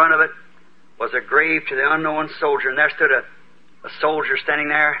the front of it was a grave to the unknown soldier, and there stood a soldier standing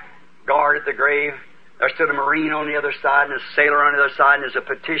there, guard at the grave. There stood a Marine on the other side, and a sailor on the other side, and there's a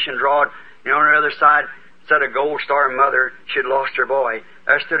petition drawn, and on the other side stood a Gold Star mother. She had lost her boy.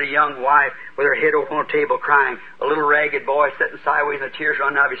 There stood a young wife with her head open on a table crying. A little ragged boy sitting sideways, and the tears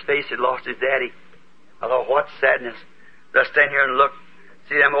running out of his face. He'd lost his daddy. I thought, what sadness. I stand here and look.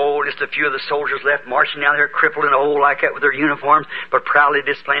 See them old, just a few of the soldiers left marching down there, crippled and old like that with their uniforms, but proudly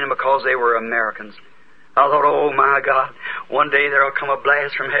displaying them because they were Americans. I thought, oh my God, one day there will come a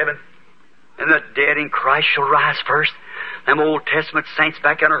blast from heaven, and the dead in Christ shall rise first. them Old Testament saints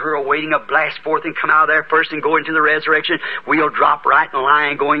back under her awaiting a blast forth and come out of there first and go into the resurrection. We'll drop right in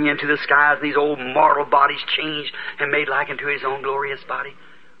line going into the skies, and these old mortal bodies changed and made like unto His own glorious body.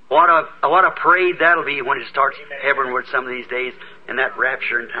 What a parade that'll be when it starts heavenward some of these days in that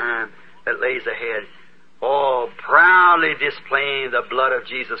rapture in time that lays ahead. Oh, proudly displaying the blood of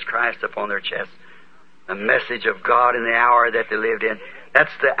Jesus Christ upon their chests. The message of God in the hour that they lived in.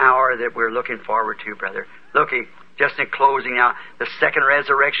 That's the hour that we're looking forward to, brother. Looking, just in closing now, the second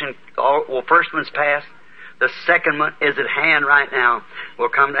resurrection, first one's past. The second one is at hand right now. Will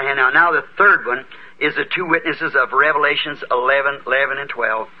come to hand now. Now the third one is the two witnesses of Revelations 11 and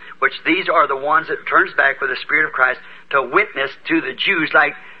 12, which these are the ones that turns back with the Spirit of Christ to witness to the Jews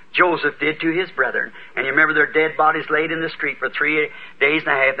like Joseph did to his brethren. And you remember their dead bodies laid in the street for 3 days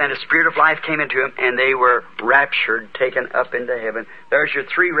and a half. Then the Spirit of life came into them, and they were raptured, taken up into heaven. There's your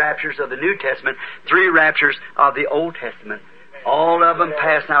 3 raptures of the New Testament, 3 raptures of the Old Testament. All of them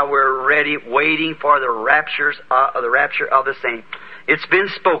passed. Now we're ready, waiting for the rapture of the saints. It's been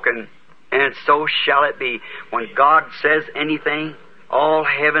spoken, and so shall it be. When God says anything, all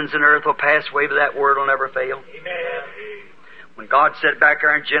heavens and earth will pass away, but that word will never fail. Amen. When God said back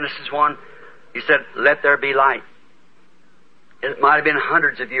there in Genesis 1, He said, let there be light. It might have been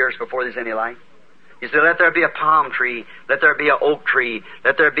hundreds of years before there's any light. He said, let there be a palm tree, let there be an oak tree,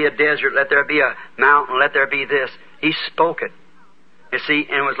 let there be a desert, let there be a mountain, let there be this. He spoke it. You see,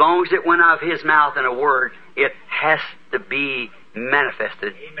 and as long as it went out of His mouth in a word, it has to be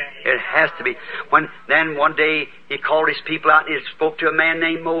manifested. Amen. It has to be. Then one day He called His people out and He spoke to a man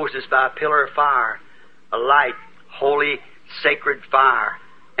named Moses by a pillar of fire, a light, holy, sacred fire.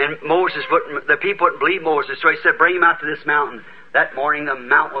 And the people wouldn't believe Moses, so He said, bring him out to this mountain. That morning the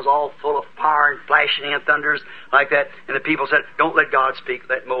mountain was all full of fire and flashing and thunders like that. And the people said, don't let God speak,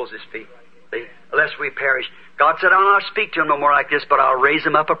 let Moses speak. See, lest we perish. God said, I'll not speak to him no more like this, but I'll raise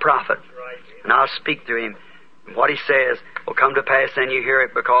him up a prophet. And I'll speak to him. And what he says will come to pass, and you hear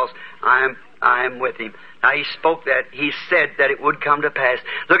it, because I am with him. Now He spoke that. He said that it would come to pass.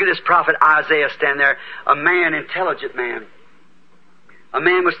 Look at this prophet Isaiah stand there, a man, intelligent man. A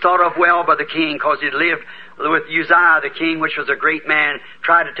man was thought of well by the king because he lived with Uzziah the king, which was a great man,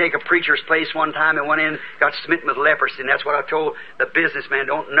 tried to take a preacher's place one time and went in, got smitten with leprosy. And that's what I told the businessman.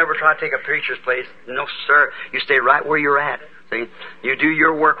 Don't never try to take a preacher's place. No, sir. You stay right where you're at. See? You do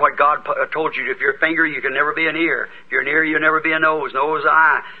your work, what God told you. If you're a finger, you can never be an ear. If you're an ear, you'll never be a nose. Nose,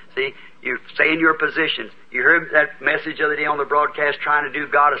 eye. See? You stay in your positions. You heard that message the other day on the broadcast, trying to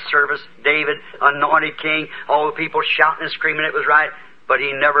do God a service. David, anointed king, all the people shouting and screaming it was right. But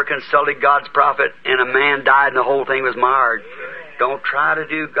he never consulted God's prophet, and a man died, and the whole thing was marred. Don't try to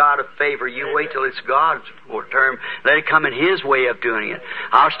do God a favor. You wait till it's God's term. Let it come in His way of doing it.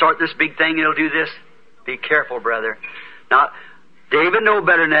 I'll start this big thing, and He'll do this. Be careful, brother. Now, David knew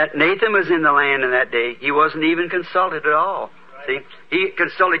better than that. Nathan was in the land in that day. He wasn't even consulted at all. See, he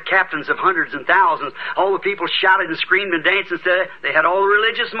consulted captains of hundreds and thousands. All the people shouted and screamed and danced and said they had all the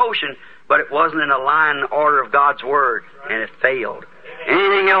religious motion, but it wasn't in the line and order of God's Word, and it failed.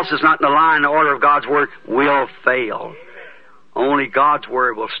 Anything else that's not in the line and order of God's Word will fail. Only God's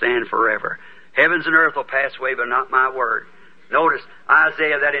Word will stand forever. Heavens and earth will pass away, but not my Word. Notice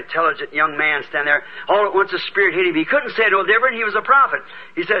Isaiah, that intelligent young man, stand there. All at once the Spirit hit him. He couldn't say no different. He was a prophet.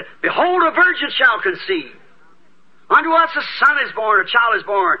 He said, behold, a virgin shall conceive. Unto us a son is born, a child is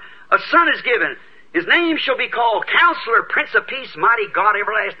born, a son is given. His name shall be called Counselor, Prince of Peace, Mighty God,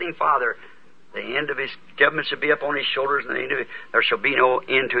 Everlasting Father. The end of His government shall be upon His shoulders, and the end of it, there shall be no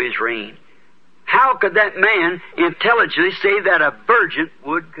end to His reign. How could that man intelligently say that a virgin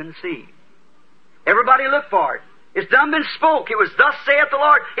would conceive? Everybody look for it. It's done been spoke. It was thus saith the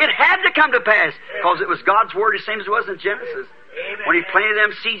Lord. It had to come to pass, because it was God's Word, the same as it was in Genesis. Amen. When He planted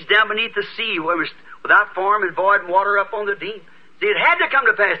them seeds down beneath the sea, where it was without form and void and water up on the deep. See, it had to come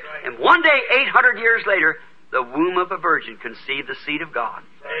to pass. And one day, 800 years later, the womb of a virgin conceived the seed of God.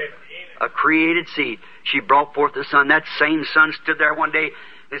 A created seed. She brought forth the son. That same son stood there one day.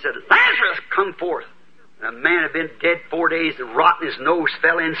 He said, Lazarus, come forth. And a man had been dead 4 days, and rotten, his nose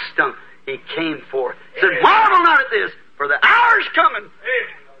fell in, stunk. He came forth. He said, marvel not at this, for the hour's coming.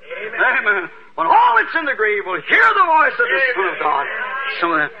 Amen. When all that's in the grave will hear the voice of the Son of God.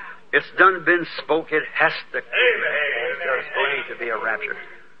 Some of them, it's done been spoke. It has to. There's going to be a rapture.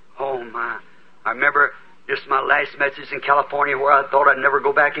 Oh my! I remember just my last message in California, where I thought I'd never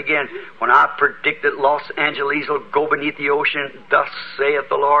go back again. When I predicted Los Angeles will go beneath the ocean, thus saith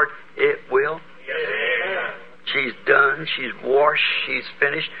the Lord, it will. She's done. She's washed. She's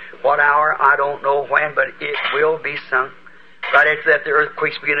finished. What hour? I don't know when, but it will be sunk. Right after that, the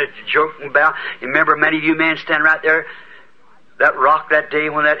earthquakes begin to joke about. You remember, many of you men stand right there. that rock that day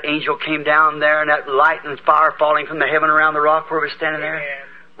when that angel came down there and that light and fire falling from the heaven around the rock where we were standing there. Amen.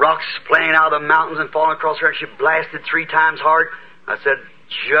 Rocks playing out of the mountains and falling across her, and she blasted 3 times hard. I said,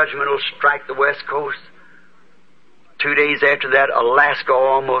 judgment will strike the west coast. 2 days after that, Alaska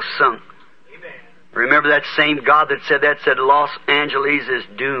almost sunk. Amen. Remember that same God that said that said Los Angeles is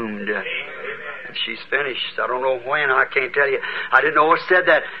doomed. Amen. And she's finished. I don't know when. I can't tell you. I didn't know what said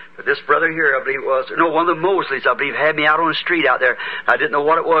that. But this brother here, I believe it was, no, one of the Mosleys, I believe, had me out on the street out there. I didn't know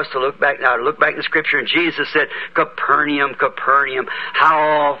what it was to look back. Now, I looked back in the Scripture, and Jesus said, Capernaum, Capernaum,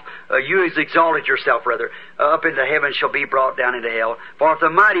 how you has exalted yourself, brother, up into heaven shall be brought down into hell. For if the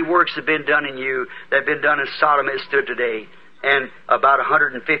mighty works have been done in you, that have been done in Sodom, it stood today. And about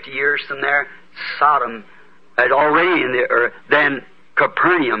 150 years from there, Sodom had already in the earth. Then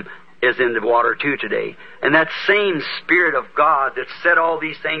Capernaum is in the water too today. And that same Spirit of God that said all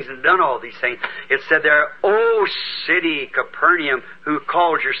these things and done all these things, it said there, O city, Capernaum, who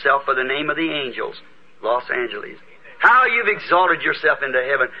calls yourself by the name of the angels, Los Angeles. How you've exalted yourself into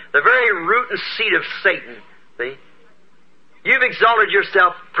heaven, the very root and seat of Satan. See? You've exalted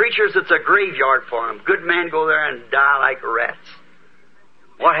yourself. Preachers, it's a graveyard for them. Good men go there and die like rats.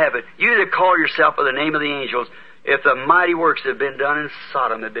 What happened? You that call yourself by the name of the angels, if the mighty works that have been done in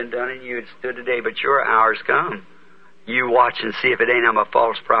Sodom have been done in you, it stood today, but your hour's come. You watch and see if it ain't I'm a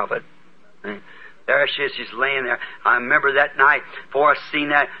false prophet. There she is, she's laying there. I remember that night, before I seen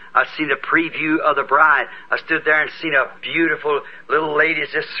that, I seen a preview of the bride. I stood there and seen a beautiful little lady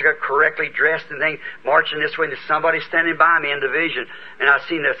just correctly dressed and things, marching this way, and there's somebody standing by me in the vision. And I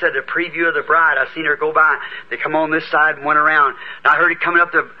seen, they said, the preview of the bride. I seen her go by. They come on this side and went around. And I heard it coming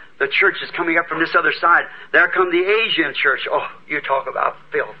up, the church is coming up from this other side. There come the Asian church. Oh, you talk about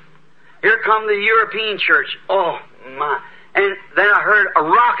filth. Here come the European church. Oh, my. And then I heard a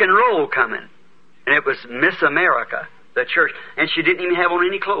rock and roll coming. And it was Miss America, the church. And she didn't even have on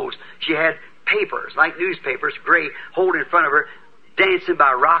any clothes. She had papers, like newspapers, gray, holding in front of her, dancing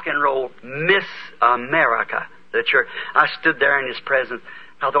by rock and roll. Miss America, the church. I stood there in His presence.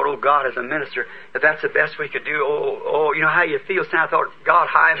 I thought, oh, God, as a minister, if that's the best we could do, you know how you feel. So I thought, God,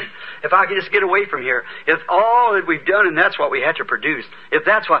 if I could just get away from here. If all that we've done, and that's what we had to produce, if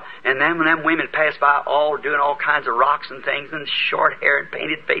that's what, and then when them women passed by, all doing all kinds of rocks and things, and short hair and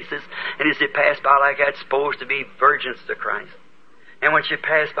painted faces, and as they passed by like that, supposed to be virgins to Christ. And when she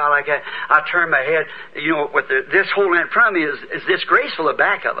passed by like that, I turned my head, you know, with this whole in front of me is disgraceful, the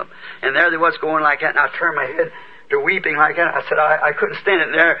back of them. And there they was going like that, and I turned my head to weeping like that. I said, I couldn't stand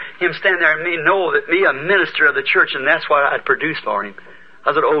it there. Him stand there and me know that me, a minister of the church, and that's what I'd produce for him.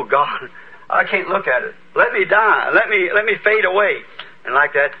 I said, oh God, I can't look at it. Let me die. Let me fade away. And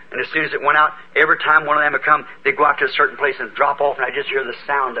like that, and as soon as it went out, every time one of them would come, they'd go out to a certain place and drop off, and I just hear the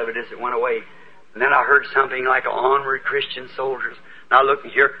sound of it as it went away. And then I heard something like onward Christian soldiers. And I looked,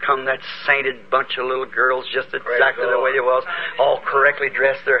 and here come that sainted bunch of little girls, just exactly the way they was, all correctly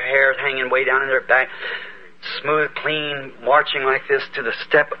dressed, their hair hanging way down in their back, smooth, clean, marching like this to the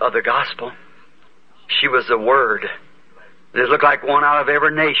step of the gospel. She was the Word. It looked like one out of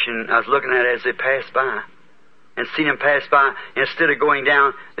every nation. I was looking at it as they passed by. And seen them pass by. Instead of going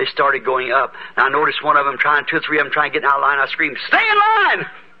down, they started going up. And I noticed one of them trying, 2 or 3 of them trying to get out of line. I screamed, stay in line!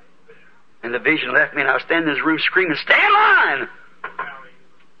 And the vision left me, and I was standing in this room screaming, stay in line!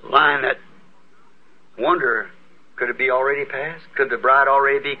 Line that, wonder, could it be already passed? Could the bride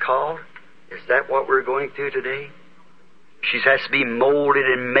already be called? Is that what we're going through today? She has to be molded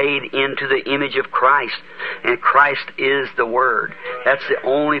and made into the image of Christ. And Christ is the Word. That's the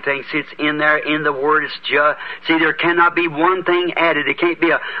only thing. See, it's in there, in the Word. It's just, see, there cannot be one thing added. It can't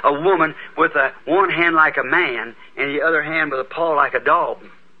be a woman with one hand like a man and the other hand with a paw like a dog.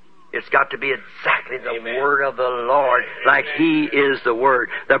 It's got to be exactly the Amen. Word of the Lord, like He is the Word.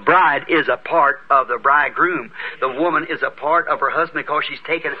 The bride is a part of the bridegroom. The woman is a part of her husband because she's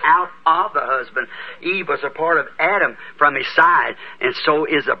taken out of the husband. Eve was a part of Adam from his side, and so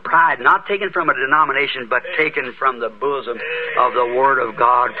is the bride, not taken from a denomination, but taken from the bosom of the Word of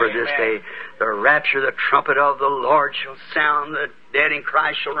God for this day. The rapture, the trumpet of the Lord shall sound, the dead in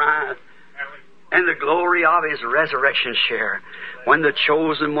Christ shall rise, and the glory of His resurrection share. When the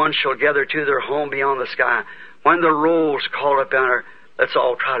chosen ones shall gather to their home beyond the sky. When the rolls call up on her. Let's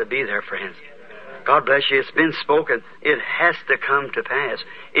all try to be there, friends. God bless you. It's been spoken. It has to come to pass.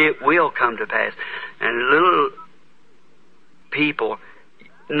 It will come to pass. And little people,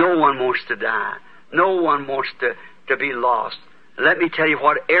 no one wants to die. No one wants to be lost. Let me tell you,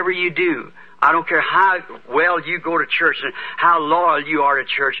 whatever you do, I don't care how well you go to church and how loyal you are to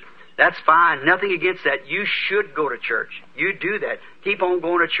church, That's fine. Nothing against that. You should go to church. You do that. Keep on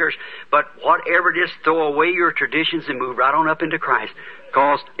going to church. But whatever it is, throw away your traditions and move right on up into Christ.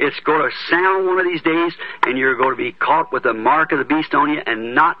 Because it's going to sound one of these days, and you're going to be caught with the mark of the beast on you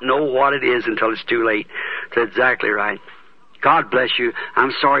and not know what it is until it's too late. That's exactly right. God bless you.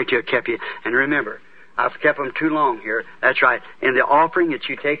 I'm sorry to have kept you. And remember, I've kept them too long here. That's right. And the offering that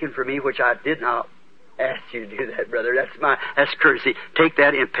you've taken for me, which I did not ask you to do that, brother. That's courtesy. Take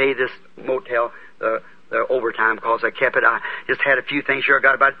that and pay this motel the overtime because I kept it. I just had a few things here. I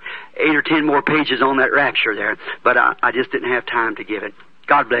got about 8 or 10 more pages on that rapture there, but I just didn't have time to give it.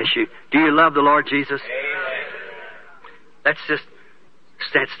 God bless you. Do you love the Lord Jesus? Amen. Let's just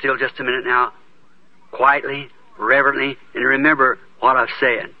stand still just a minute now, quietly, reverently, and remember what I've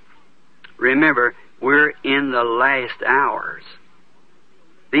said. Remember, we're in the last hours.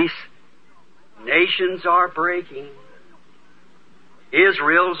 These nations are breaking.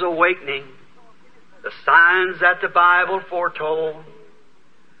 Israel's awakening. The signs that the Bible foretold.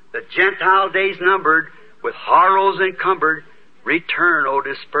 The Gentile days numbered, with horrors encumbered. Return, O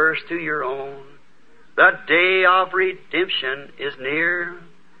dispersed to your own. The day of redemption is near.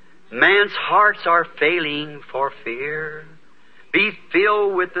 Man's hearts are failing for fear. Be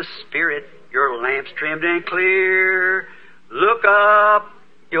filled with the Spirit, your lamps trimmed and clear. Look up,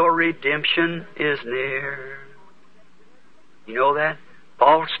 your redemption is near. You know that?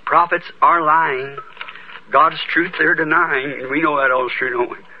 False prophets are lying. God's truth they're denying. And we know that all is true, don't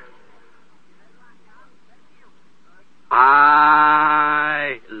we?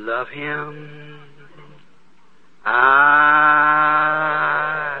 I love Him. I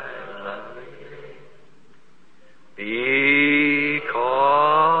love Him.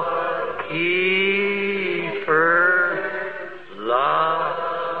 Because He first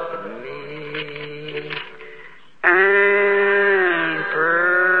loved me and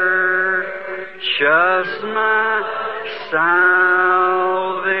purchased my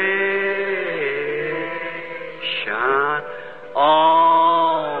salvation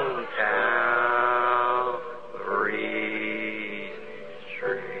on Calvary's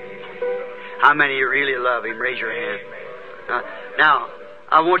tree. How many of you really love Him? Raise your hand. Now,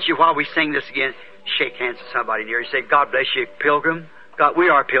 I want you, while we sing this again, shake hands with somebody near you. Say, God bless you, pilgrim. God, we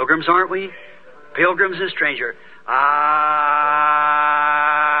are pilgrims, aren't we? Pilgrims and stranger. I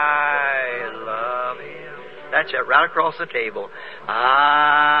love Him. That's it, right across the table. I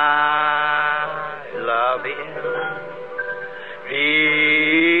love Him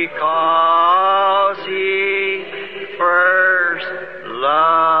because He first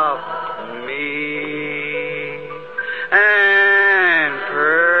loved me and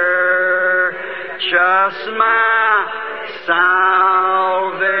purchased my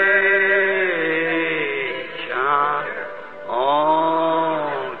salvation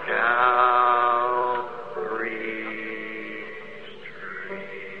on Calvary's tree.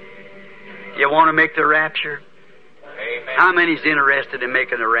 You want to make the rapture? Amen. How many's interested in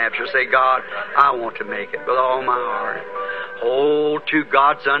making the rapture? Say, God, I want to make it with all my heart. Hold to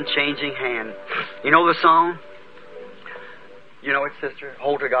God's unchanging hand. You know the song? You know it, sister?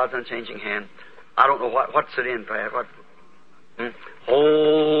 Hold to God's unchanging hand. I don't know what's it in, Pat.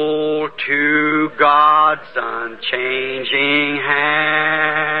 Hold to God's unchanging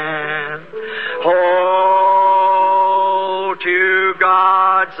hand. Hold to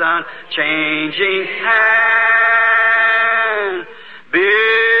God's unchanging hand.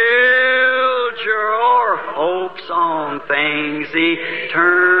 Build your hopes on things eternal.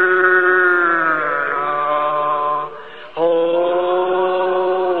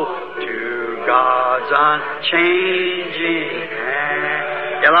 Hold to God's unchanging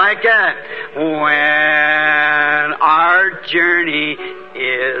hand. You like that? When our journey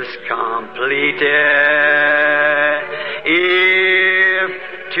is completed, if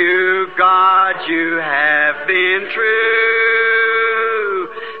to God you have been true,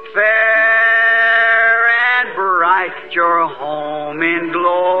 fair and bright your home in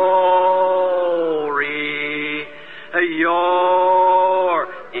glory, your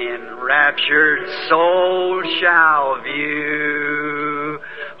enraptured soul shall view.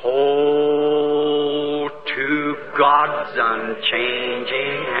 Hold to God's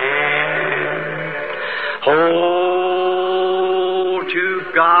unchanging hand. Hold to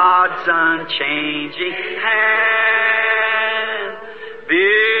God's unchanging hand.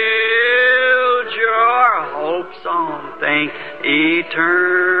 Build your hopes on things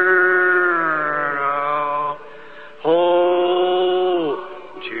eternal. Hold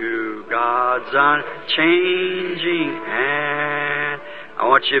to God's unchanging hand. I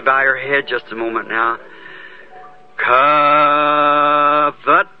want you to bow your head just a moment now.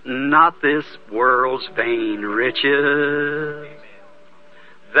 Covet not this world's vain riches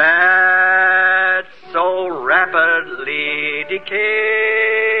that so rapidly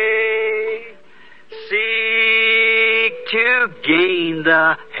decay. Seek to gain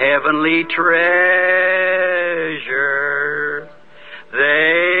the heavenly treasure.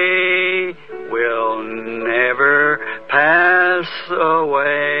 They will never pass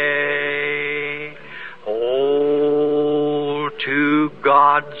away. Hold to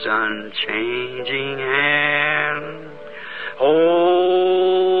God's unchanging hand.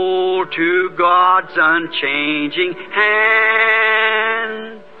 Hold to God's unchanging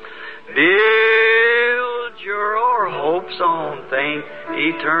hand. Build your hopes on things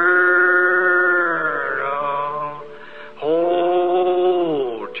eternal.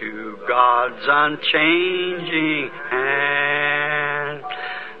 Hold to God's unchanging hand.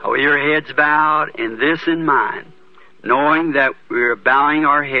 With your heads bowed and this in mind, knowing that we're bowing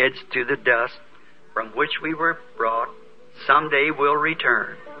our heads to the dust from which we were brought, someday we'll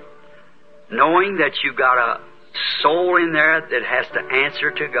return. Knowing that you've got a soul in there that has to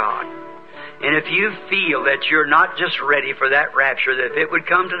answer to God. And if you feel that you're not just ready for that rapture, that if it would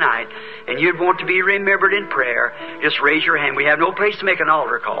come tonight and you'd want to be remembered in prayer, just raise your hand. We have no place to make an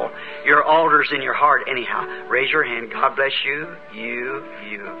altar call. Your altar's in your heart anyhow. Raise your hand. God bless you. You.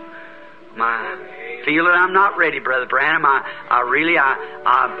 My feel that I'm not ready, Brother Branham. I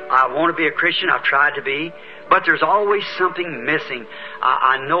want to be a Christian. I've tried to be. But there's always something missing.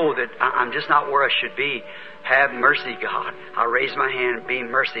 I know that I'm just not where I should be. Have mercy, God. I'll raise my hand and be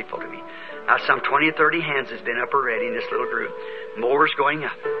merciful to me. Now, some 20 or 30 hands has been up already in this little group. More's going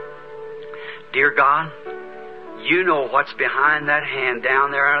up. Dear God, you know what's behind that hand down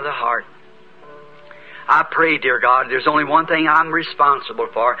there out of the heart. I pray, dear God, there's only one thing I'm responsible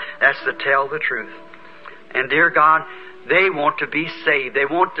for. That's to tell the truth. And, dear God, they want to be saved. They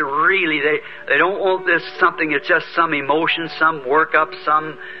want to really, they don't want this something that's just some emotion, some workup,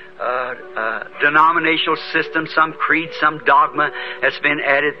 some denominational system, some creed, some dogma that's been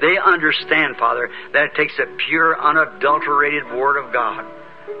added. They understand, Father, that it takes a pure, unadulterated Word of God.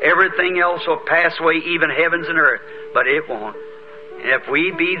 Everything else will pass away, even heavens and earth, but it won't. And if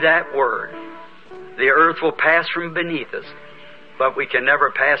we be that Word, the earth will pass from beneath us, but we can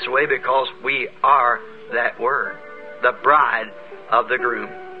never pass away because we are that Word, the bride of the groom.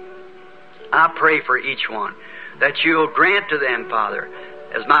 I pray for each one that you'll grant to them, Father,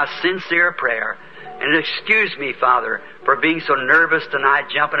 as my sincere prayer. And excuse me, Father, for being so nervous tonight,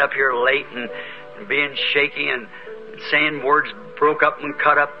 jumping up here late and being shaky and saying words broke up and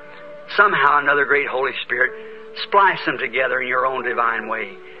cut up. Somehow another great Holy Spirit, splice them together in your own divine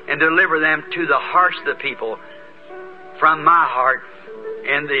way and deliver them to the hearts of the people from my heart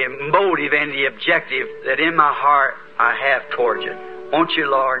and the motive and the objective that in my heart I have towards you. Won't you,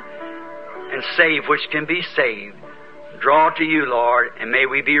 Lord? And save which can be saved. Draw to you, Lord, and may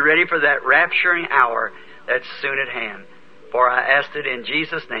we be ready for that rapturing hour that's soon at hand. For I asked it in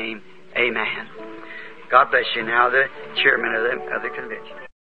Jesus' name, amen. God bless you. Now the chairman of the convention.